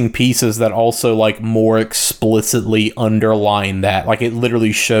missing pieces that also like more explicitly underline that. Like it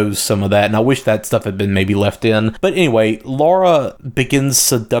literally shows some of that, and I wish that stuff had been maybe left in. But anyway, Laura begins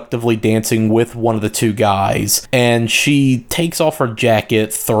seductively dancing with one of the two guys, and she takes off her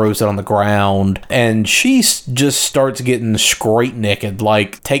jacket, throws it on the ground, and she just starts getting straight naked,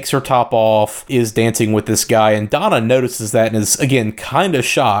 like takes her top off, is dancing with this guy, and Donna notices that and is again kind of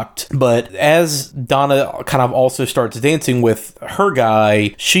shocked. But as Donna kind of also starts dancing with her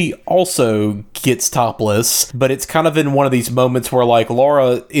guy, she also gets topless, but it's kind of in one of these moments where like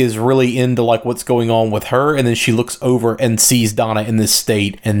Laura is really into like what's going on with her, and then she looks over and sees Donna in this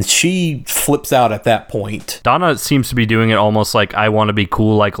state, and she flips out at that point. Donna seems to be doing it almost like I want to be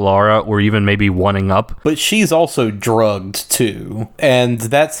cool like Laura, or even maybe wanting up. But she's also drugged too, and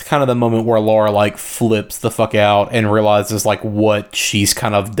that's kind of the moment where Laura like flips the fuck out and realizes like what she's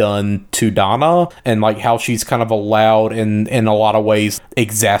kind of done to Donna, and like how she's kind of allowed and in a lot of ways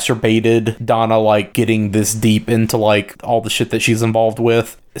exacerbated Donna like getting this deep into like all the shit that she's involved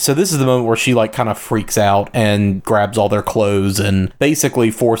with. So this is the moment where she like kind of freaks out and grabs all their clothes and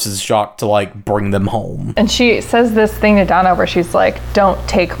basically forces Jacques to like bring them home. And she says this thing to Donna where she's like, don't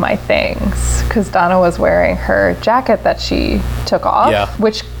take my things, because Donna was wearing her jacket that she took off, yeah,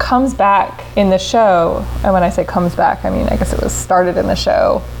 which comes back in the show. And when I say comes back, I mean, I guess it was started in the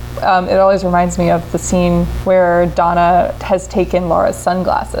show. It always reminds me of the scene where Donna has taken Laura's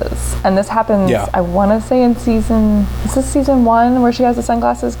sunglasses. And this happens, yeah, I want to say is this season 1 where she has the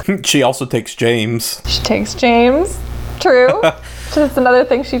sunglasses? She also takes James. She takes James, true. That's another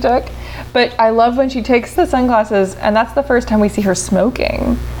thing she took. But I love when she takes the sunglasses, and that's the first time we see her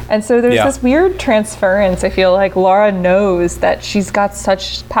smoking. And so there's this weird transference. I feel like Laura knows that she's got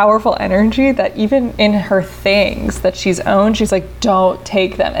such powerful energy that even in her things that she's owned, she's like, don't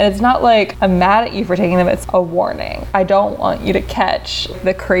take them. And it's not like, I'm mad at you for taking them, it's a warning. I don't want you to catch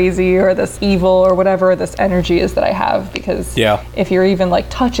the crazy or this evil or whatever this energy is that I have, because if you're even like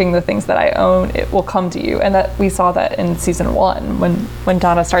touching the things that I own, it will come to you. And that we saw that in season 1 when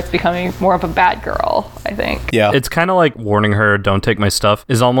Donna starts becoming more of a bad girl, I think. Yeah. It's kind of like warning her, don't take my stuff,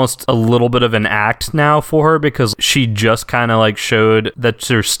 is almost a little bit of an act now for her, because she just kind of like showed that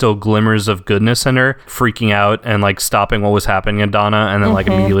there's still glimmers of goodness in her, freaking out and like stopping what was happening in Donna, and then like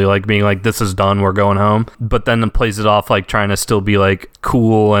immediately like being like, this is done, we're going home. But then plays it off like trying to still be like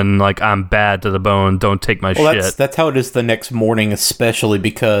cool and like, I'm bad to the bone, don't take my shit. That's how it is the next morning, especially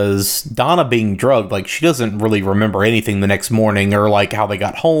because Donna being drugged, like she doesn't really remember anything the next morning or like how they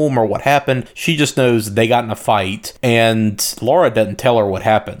got home or what happened. She just knows they got in a fight, and Laura doesn't tell her what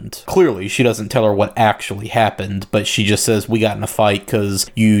happened. Clearly, she doesn't tell her what actually happened, but she just says, we got in a fight because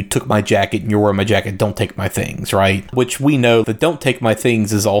you took my jacket and you're wearing my jacket, don't take my things, right? Which we know that don't take my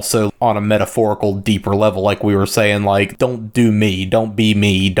things is also on a metaphorical, deeper level, like we were saying, like, don't do me, don't be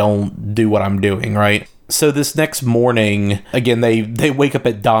me, don't do what I'm doing, right? So this next morning, again, they wake up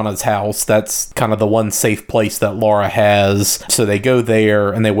at Donna's house. That's kind of the one safe place that Laura has. So they go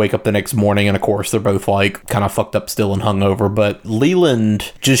there and they wake up the next morning. And of course, they're both like kind of fucked up still and hungover. But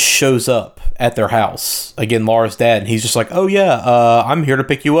Leland just shows up at their house. Again, Laura's dad. And he's just like, oh yeah, I'm here to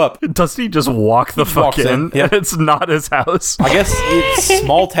pick you up. Doesn't he just walk the fuck in? Yep. It's not his house. I guess it's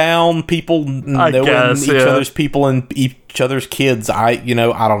small town, people knowing each other's people and each other's kids. I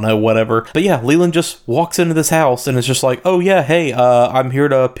don't know, whatever. But yeah, Leland just walks into this house and it's just like, oh yeah, hey, I'm here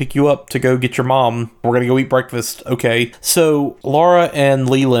to pick you up to go get your mom. We're gonna go eat breakfast. Okay. So Laura and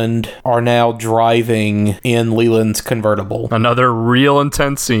Leland are now driving in Leland's convertible. Another real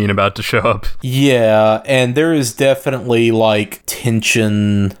intense scene about to show up. Yeah, and there is definitely like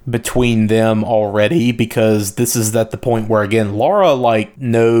tension between them already, because this is at the point where, again, Laura like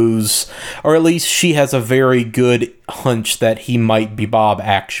knows, or at least she has a very good hunch that he might be Bob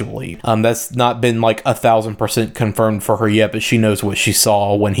actually. That's not been like 1,000% confirmed for her yet, but she knows what she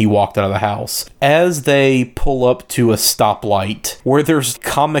saw when he walked out of the house. As they pull up to a stoplight where there's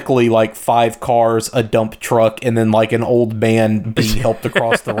comically like 5 cars, a dump truck, and then like an old man being helped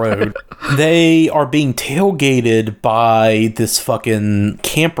across the road, they are being tailgated by this fucking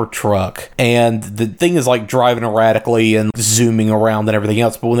camper truck, and the thing is like driving erratically and zooming around and everything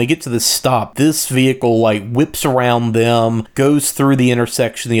else. But when they get to this stop, this vehicle like whips around them, goes through the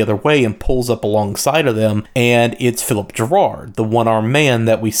intersection the other way, and pulls up alongside of them, and it's Philip Gerard, the one-armed man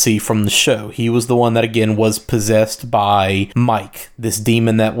that we see from the show. He was the one that, again, was possessed by Mike, this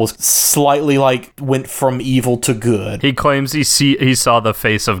demon that was slightly like went from evil to good. He claims he saw the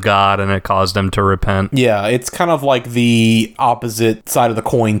face of God and it caused him to repent. Yeah, it's kind of like the opposite side of the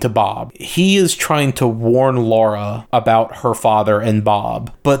coin to Bob. He is trying to warn Laura about her father and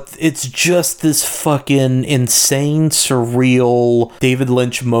Bob, but it's just this fucking insane, surreal David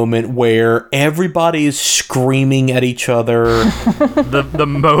Lynch moment where everybody is screaming at each other. the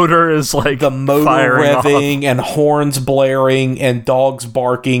motor is like the motor revving off, and horns blaring and dogs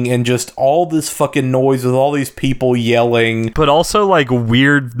barking and just all this fucking noise with all these people yelling. But also like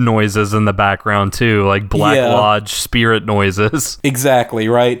weird noises in the background too, like Black Lodge spirit noises. Exactly,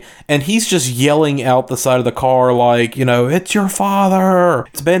 right? And he's just yelling out the side of the car like, it's your father.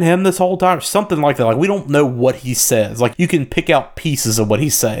 It's been him this whole time. Something like that. Like, we don't know what he says. Like, you can pick out pieces of what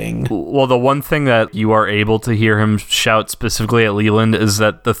he's saying. Well, the one thing that you are able to hear him shout specifically at Leland is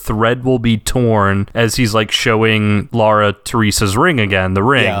that the thread will be torn as he's like showing Laura Teresa's ring again, the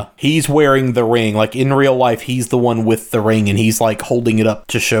ring. Yeah, he's wearing the ring. Like, in real life, he's the one with the ring and he's like holding it up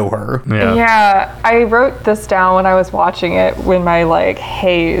to show her. Yeah, I wrote this down when I was watching it when my like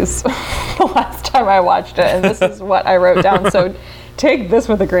haze the last time I watched it, and this is what I wrote down, so take this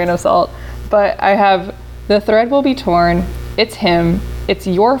with a grain of salt. But I have, the thread will be torn, it's him, it's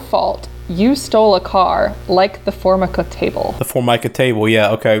your fault, you stole a car, like the Formica table. The Formica table,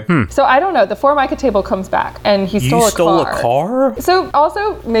 yeah, okay. So I don't know, the Formica table comes back, and he stole a car. You stole a car? So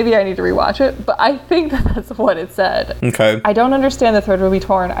also, maybe I need to rewatch it, but I think that's what it said. Okay. I don't understand the thread will be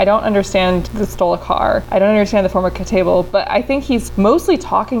torn. I don't understand the stole a car. I don't understand the Formica table, but I think he's mostly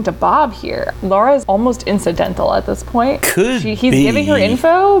talking to Bob here. Laura's almost incidental at this point. He's giving her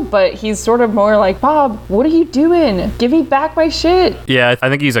info, but he's sort of more like, Bob, what are you doing? Give me back my shit. Yeah, I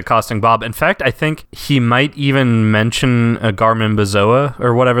think he's accosting Bob. In fact, I think he might even mention Garmin Bazoa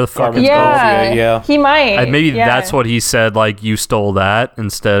or whatever the fuck it's called. Yeah, he might. Maybe that's what he said, like, you stole that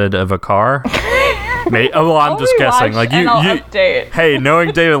instead of a car. Well, I'm just guessing. Like you update. Hey,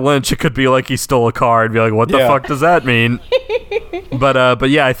 knowing David Lynch, it could be like he stole a car and be like, what the fuck does that mean? But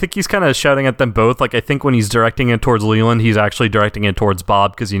yeah, I think he's kind of shouting at them both. Like, I think when he's directing it towards Leland, he's actually directing it towards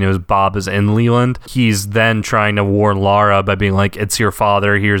Bob because he knows Bob is in Leland. He's then trying to warn Lara by being like, it's your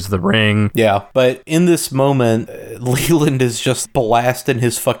father, here's the ring. Yeah, but in this moment, Leland is just blasting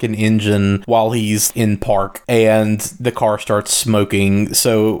his fucking engine while he's in park, and the car starts smoking.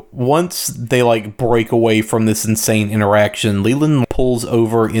 So once they, like, break away from this insane interaction, Leland pulls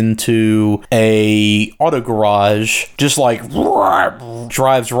over into a auto garage, just like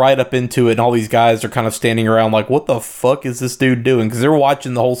drives right up into it, and all these guys are kind of standing around like, what the fuck is this dude doing? Because they're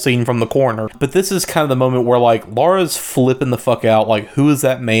watching the whole scene from the corner. But this is kind of the moment where, like, Lara's flipping the fuck out, like, who is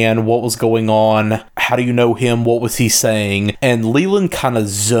that man? What was going on? How do you know him? What was he saying? And Leland kind of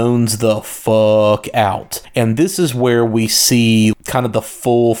zones the fuck out. And this is where we see kind of the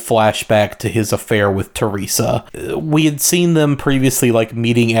full flashback to his affair with Teresa. We had seen them previously, like,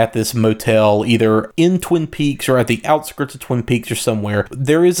 meeting at this motel, either in Twin Peaks or at the outskirts of Twin Peaks or somewhere.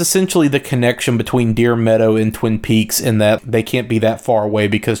 There is essentially the connection between Deer Meadow and Twin Peaks in that they can't be that far away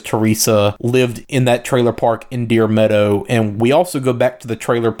because Teresa lived in that trailer park in Deer Meadow. And we also go back to the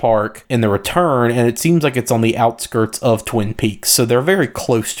trailer park in The Return, and it seems like it's on the outskirts of Twin Peaks. So they're very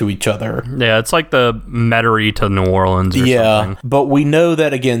close to each other. Yeah, it's like the Metairie to New Orleans or something. But we know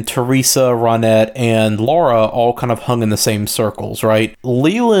that, again, Teresa, Ronette, and Lara all kind of hung in the same circles, right?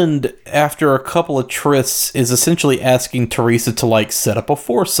 Leland, after a couple of trysts, is essentially asking Teresa to, like, set up a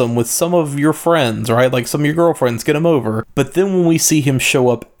foursome with some of your friends, right? Like, some of your girlfriends, get them over. But then when we see him show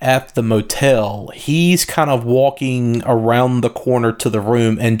up at the motel, he's kind of walking around the corner to the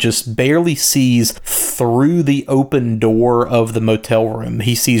room and just barely sees through the open door of the motel room.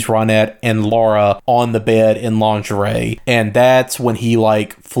 He sees Ronette and Lara on the bed in lingerie. And that's when he,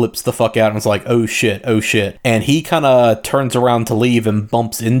 like, flips the fuck out and is like, oh shit. And he kind of turns around to leave and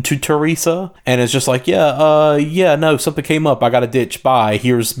bumps into Teresa and is just like, no, something came up. I got a ditch. Bye.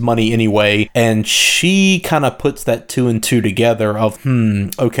 Here's money anyway. And she kind of puts that two and two together of,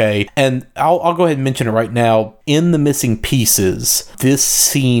 okay. And I'll go ahead and mention it right now. In The Missing Pieces, this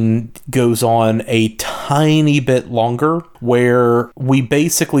scene goes on a tiny bit longer, where we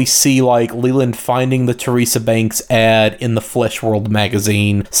basically see, like, Leland finding the Teresa Banks ad in the Flesh World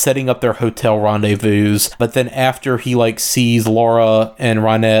magazine, setting up their hotel rendezvous. But then after he, like, sees Lara and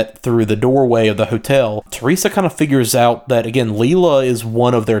Ronette through the doorway of the hotel, Teresa kind of figures out that, again, Leela is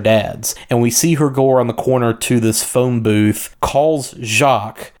one of their dads. And we see her go around the corner to this phone booth, calls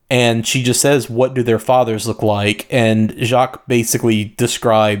Jacques, and she just says, what do their fathers look like? And Jacques basically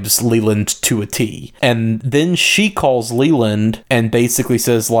describes Leland to a T. And then she calls Leland and basically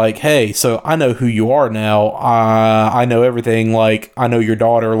says, like, hey, so I know who you are now. I know everything. Like, I know your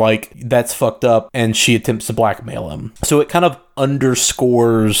daughter. Like, that's fucked up. And she attempts to blackmail him. So it kind of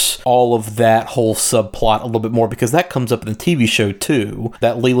underscores all of that whole subplot a little bit more, because that comes up in the TV show too,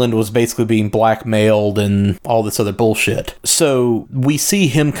 that Leland was basically being blackmailed and all this other bullshit. So we see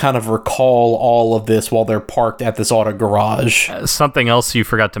him kind of recall all of this while they're parked at this auto garage. Something else you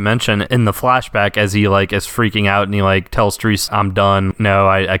forgot to mention in the flashback, as he, like, is freaking out and he, like, tells Teresa, I'm done. No,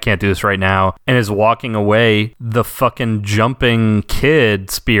 I can't do this right now. And is walking away, the fucking jumping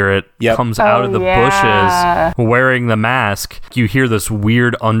kid spirit comes out of the bushes wearing the mask. You hear this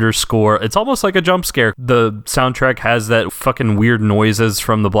weird underscore. It's almost like a jump scare. The soundtrack has that fucking weird noises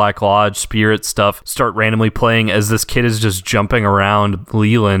from the Black Lodge spirit stuff start randomly playing as this kid is just jumping around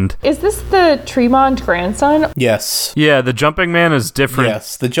Leland. Is this the Tremont grandson? Yes. Yeah, the jumping man is different.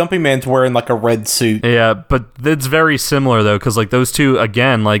 Yes, the jumping man's wearing, like, a red suit. Yeah, but it's very similar, though, because, like, those two,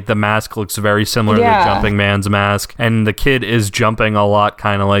 again, like, the mask looks very similar to the jumping man's mask, and the kid is jumping a lot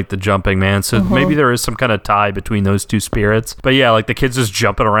kind of like the jumping man, so maybe there is some kind of tie between those two spirits. But yeah, like, the kid's just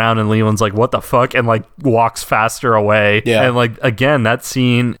jumping around and Leland's like, what the fuck? And, like, walks faster away. Yeah. And, like, again, that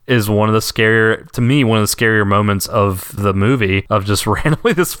scene is one of the scarier moments of the movie, of just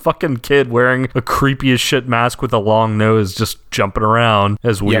randomly this fucking kid wearing a creepy as shit mask with a long nose just jumping around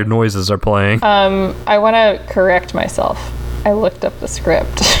as weird noises are playing. I want to correct myself. I looked up the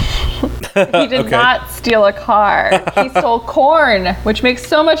script. He did not steal a car. He stole corn, which makes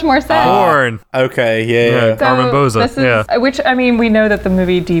so much more sense. Corn. Okay, yeah. So Carmen Boza. Which, I mean, we know that the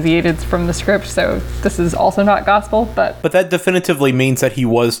movie deviated from the script, so this is also not gospel, but that definitively means that he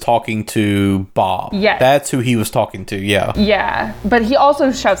was talking to Bob. Yes. That's who he was talking to, yeah. Yeah, but he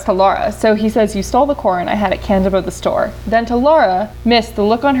also shouts to Laura. So he says, you stole the corn, I had it canned above the store. Then to Laura, miss, the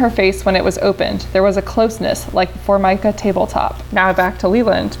look on her face when it was opened. There was a closeness, like the Formica tabletop. Now back to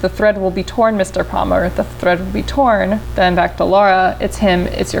Leland. The thread thread will be torn, Mr. Palmer. The thread will be torn. Then back to Laura. It's him.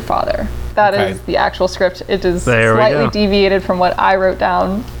 It's your father. That is the actual script. It is slightly deviated from what I wrote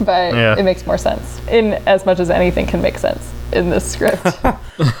down, but it makes more sense in as much as anything can make sense in this script.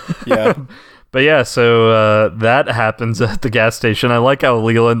 Yeah. But yeah, so that happens at the gas station. I like how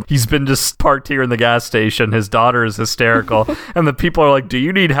Leland, he's been just parked here in the gas station. His daughter is hysterical. And the people are like, do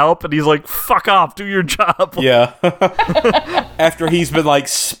you need help? And he's like, fuck off, do your job. Yeah. After he's been like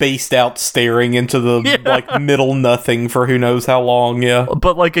spaced out staring into the like middle nothing for who knows how long,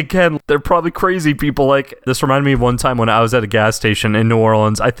 But like, again, they're probably crazy people. Like, this reminded me of one time when I was at a gas station in New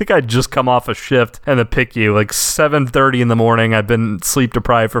Orleans. I think I'd just come off a shift and to pick you, like 7:30 in the morning. I've been sleep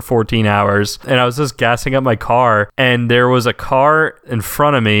deprived for 14 hours. And I was just gassing up my car, and there was a car in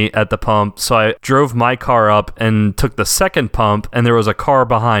front of me at the pump, so I drove my car up and took the second pump, and there was a car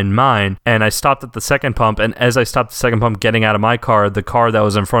behind mine, and I stopped at the second pump, and as I stopped the second pump getting out of my car, the car that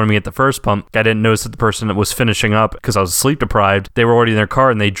was in front of me at the first pump, I didn't notice that the person that was finishing up, because I was sleep deprived, they were already in their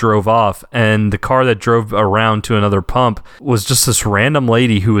car, and they drove off, and the car that drove around to another pump was just this random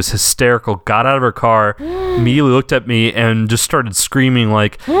lady who was hysterical, got out of her car, immediately looked at me, and just started screaming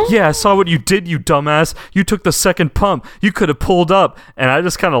like, yeah, I saw what you did, you dumbass. You took the second pump. You could have pulled up. And I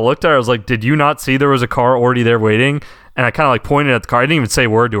just kind of looked at her. I was like, did you not see there was a car already there waiting? And I kind of like pointed at the car. I didn't even say a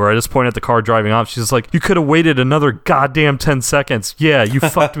word to her. I just pointed at the car driving off. She's like, you could have waited another goddamn 10 seconds. Yeah, you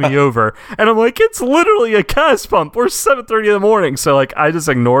fucked me over. And I'm like, it's literally a gas pump. We're 7:30 in the morning. So like, I just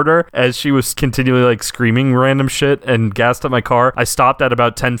ignored her as she was continually like screaming random shit and gassed up my car. I stopped at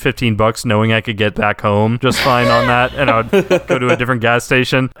about $10-15 knowing I could get back home just fine on that. And I would go to a different gas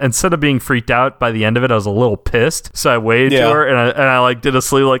station. Instead of being freaked out by the end of it, I was a little pissed. So I waved to her and I like did a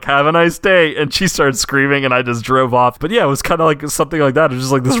sleep like, have a nice day. And she started screaming and I just drove off. But yeah, it was kind of like something like that. It was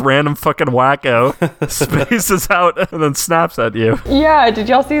just like this random fucking wacko spaces out and then snaps at you. Yeah, did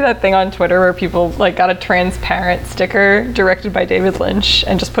y'all see that thing on Twitter where people like got a transparent sticker directed by David Lynch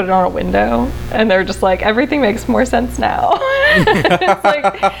and just put it on a window? And they're just like, everything makes more sense now. It's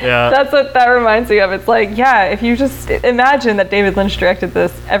like, that's what that reminds me of. It's like, yeah, if you just imagine that David Lynch directed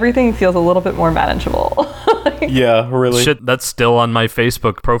this, everything feels a little bit more manageable. Yeah, really. Shit, that's still on my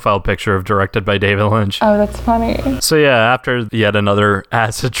Facebook profile picture of directed by David Lynch. Oh, that's funny. So yeah, after yet another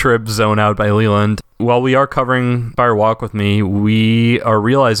acid trip zone out by Leland, while we are covering Fire Walk with Me, we are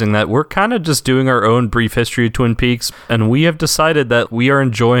realizing that we're kind of just doing our own brief history of Twin Peaks, and we have decided that we are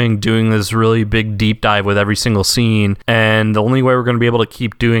enjoying doing this really big deep dive with every single scene, and the only way we're going to be able to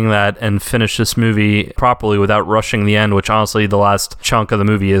keep doing that and finish this movie properly without rushing the end, which honestly the last chunk of the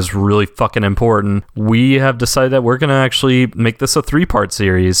movie is really fucking important, we have decided that we're going to actually make this a 3-part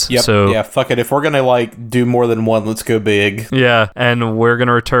series. Yep. So yeah, fuck it. If we're going to like do more than one, let's go big. Yeah, and we're going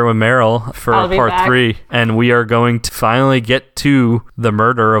to return with Meryl for part 3. And we are going to finally get to the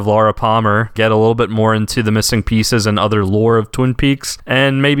murder of Laura Palmer, get a little bit more into the missing pieces and other lore of Twin Peaks,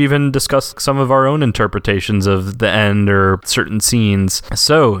 and maybe even discuss some of our own interpretations of the end or certain scenes.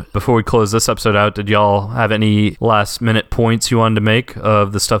 So, before we close this episode out, did y'all have any last minute points you wanted to make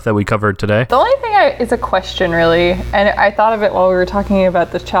of the stuff that we covered today? The only thing is a question, really, and I thought of it while we were talking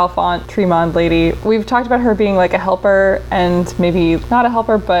about the Chalfont Tremond lady. We've talked about her being like a helper and maybe not a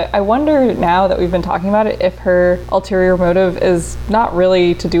helper, but I wonder now that we've been talking about it, if her ulterior motive is not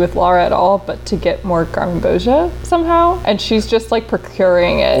really to do with Laura at all, but to get more Garmin Boja somehow, and she's just like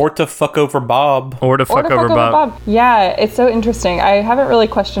procuring it. Or to fuck over Bob. Or to fuck over Bob. Yeah, it's so interesting. I haven't really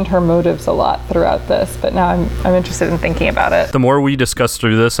questioned her motives a lot throughout this, but now I'm interested in thinking about it. The more we discuss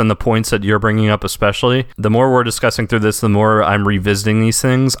through this, and the points that you're bringing up especially, the more we're discussing through this, the more I'm revisiting these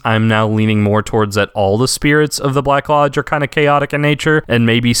things. I'm now leaning more towards that all the spirits of the Black Lodge are kind of chaotic in nature and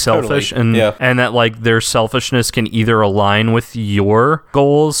maybe selfish, and that like their selfishness can either align with your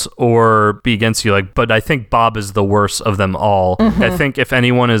goals or be against you. Like, but I think Bob is the worst of them all. I think if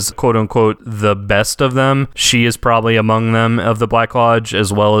anyone is quote unquote the best of them, she is probably among them of the Black Lodge,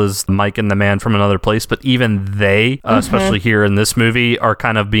 as well as Mike and the Man from Another Place. But even they, especially here in this movie, are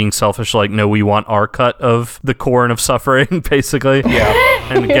kind of being selfish. Like, no, we want our cut of the corn of suffering, basically.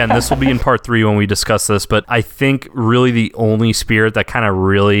 Yeah. And again, this will be in part 3 when we discuss this, but I think really the only spirit that kind of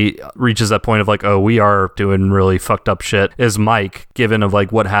really reaches that point of like, oh, we are doing really fucked up shit is Mike, given of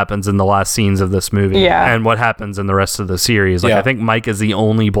like what happens in the last scenes of this movie and what happens in the rest of the series. Like, I think Mike is the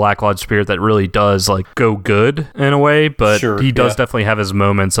only Black Lodge spirit that really does like go good in a way, but he does definitely have his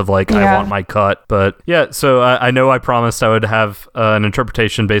moments of like, I want my cut. But yeah, so I know I promised I would have an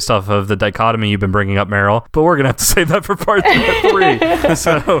interpretation based off of the dichotomy you've been bringing up, Meryl, but we're gonna have to save that for part 3.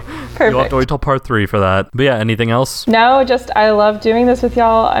 So you'll have to wait till part 3 for that. But yeah, anything else? No, just I love doing this with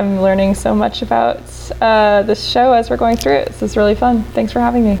y'all. I'm learning so much about this show as we're going through it. This is really fun. Thanks for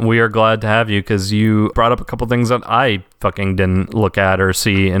having me. We are glad to have you because you brought up a couple things that I fucking didn't look at or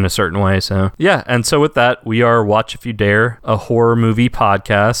see in a certain way. So yeah, and so with that, we are Watch If You Dare, a horror movie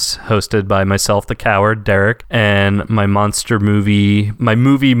podcast hosted by myself, the coward, Derek, and my movie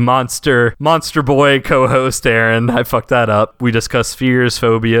monster boy co-host, Aaron. I fucked that up. We discuss fears,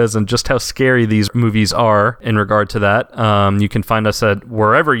 phobias, and just how scary these movies are in regard to that. You can find us at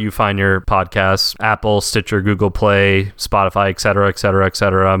wherever you find your podcasts, Apple, Stitcher, Google Play, Spotify, etc., etc.,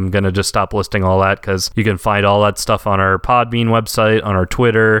 etc. I'm going to just stop listing all that because you can find all that stuff on our Podbean website, on our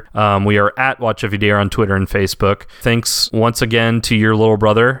Twitter. We are at Watch If You Dare on Twitter and Facebook. Thanks once again to your little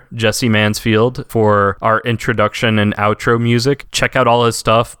brother, Jesse Mansfield, for our introduction and outro music. Check out all his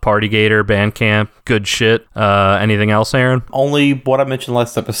stuff, Partygator, Bandcamp, good shit. Anything else, Aaron? Only what I mentioned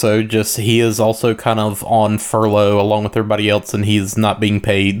last episode, just he is also kind of on furlough along with everybody else, and he's not being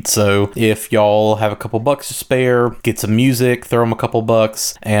paid. So if y'all have a couple bucks to spare, get some music, throw him a couple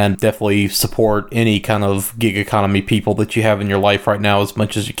bucks, and definitely support any kind of gig economy people that you have in your life right now as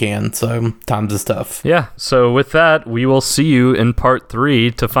much as you can. So times is tough. Yeah, so with that, we will see you in part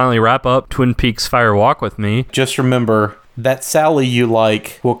 3 to finally wrap up Twin Peaks Fire Walk with Me. Just remember, that Sally you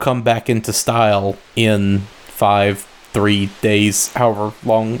like will come back into style in 3 days, however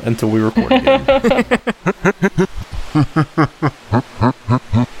long until we record again.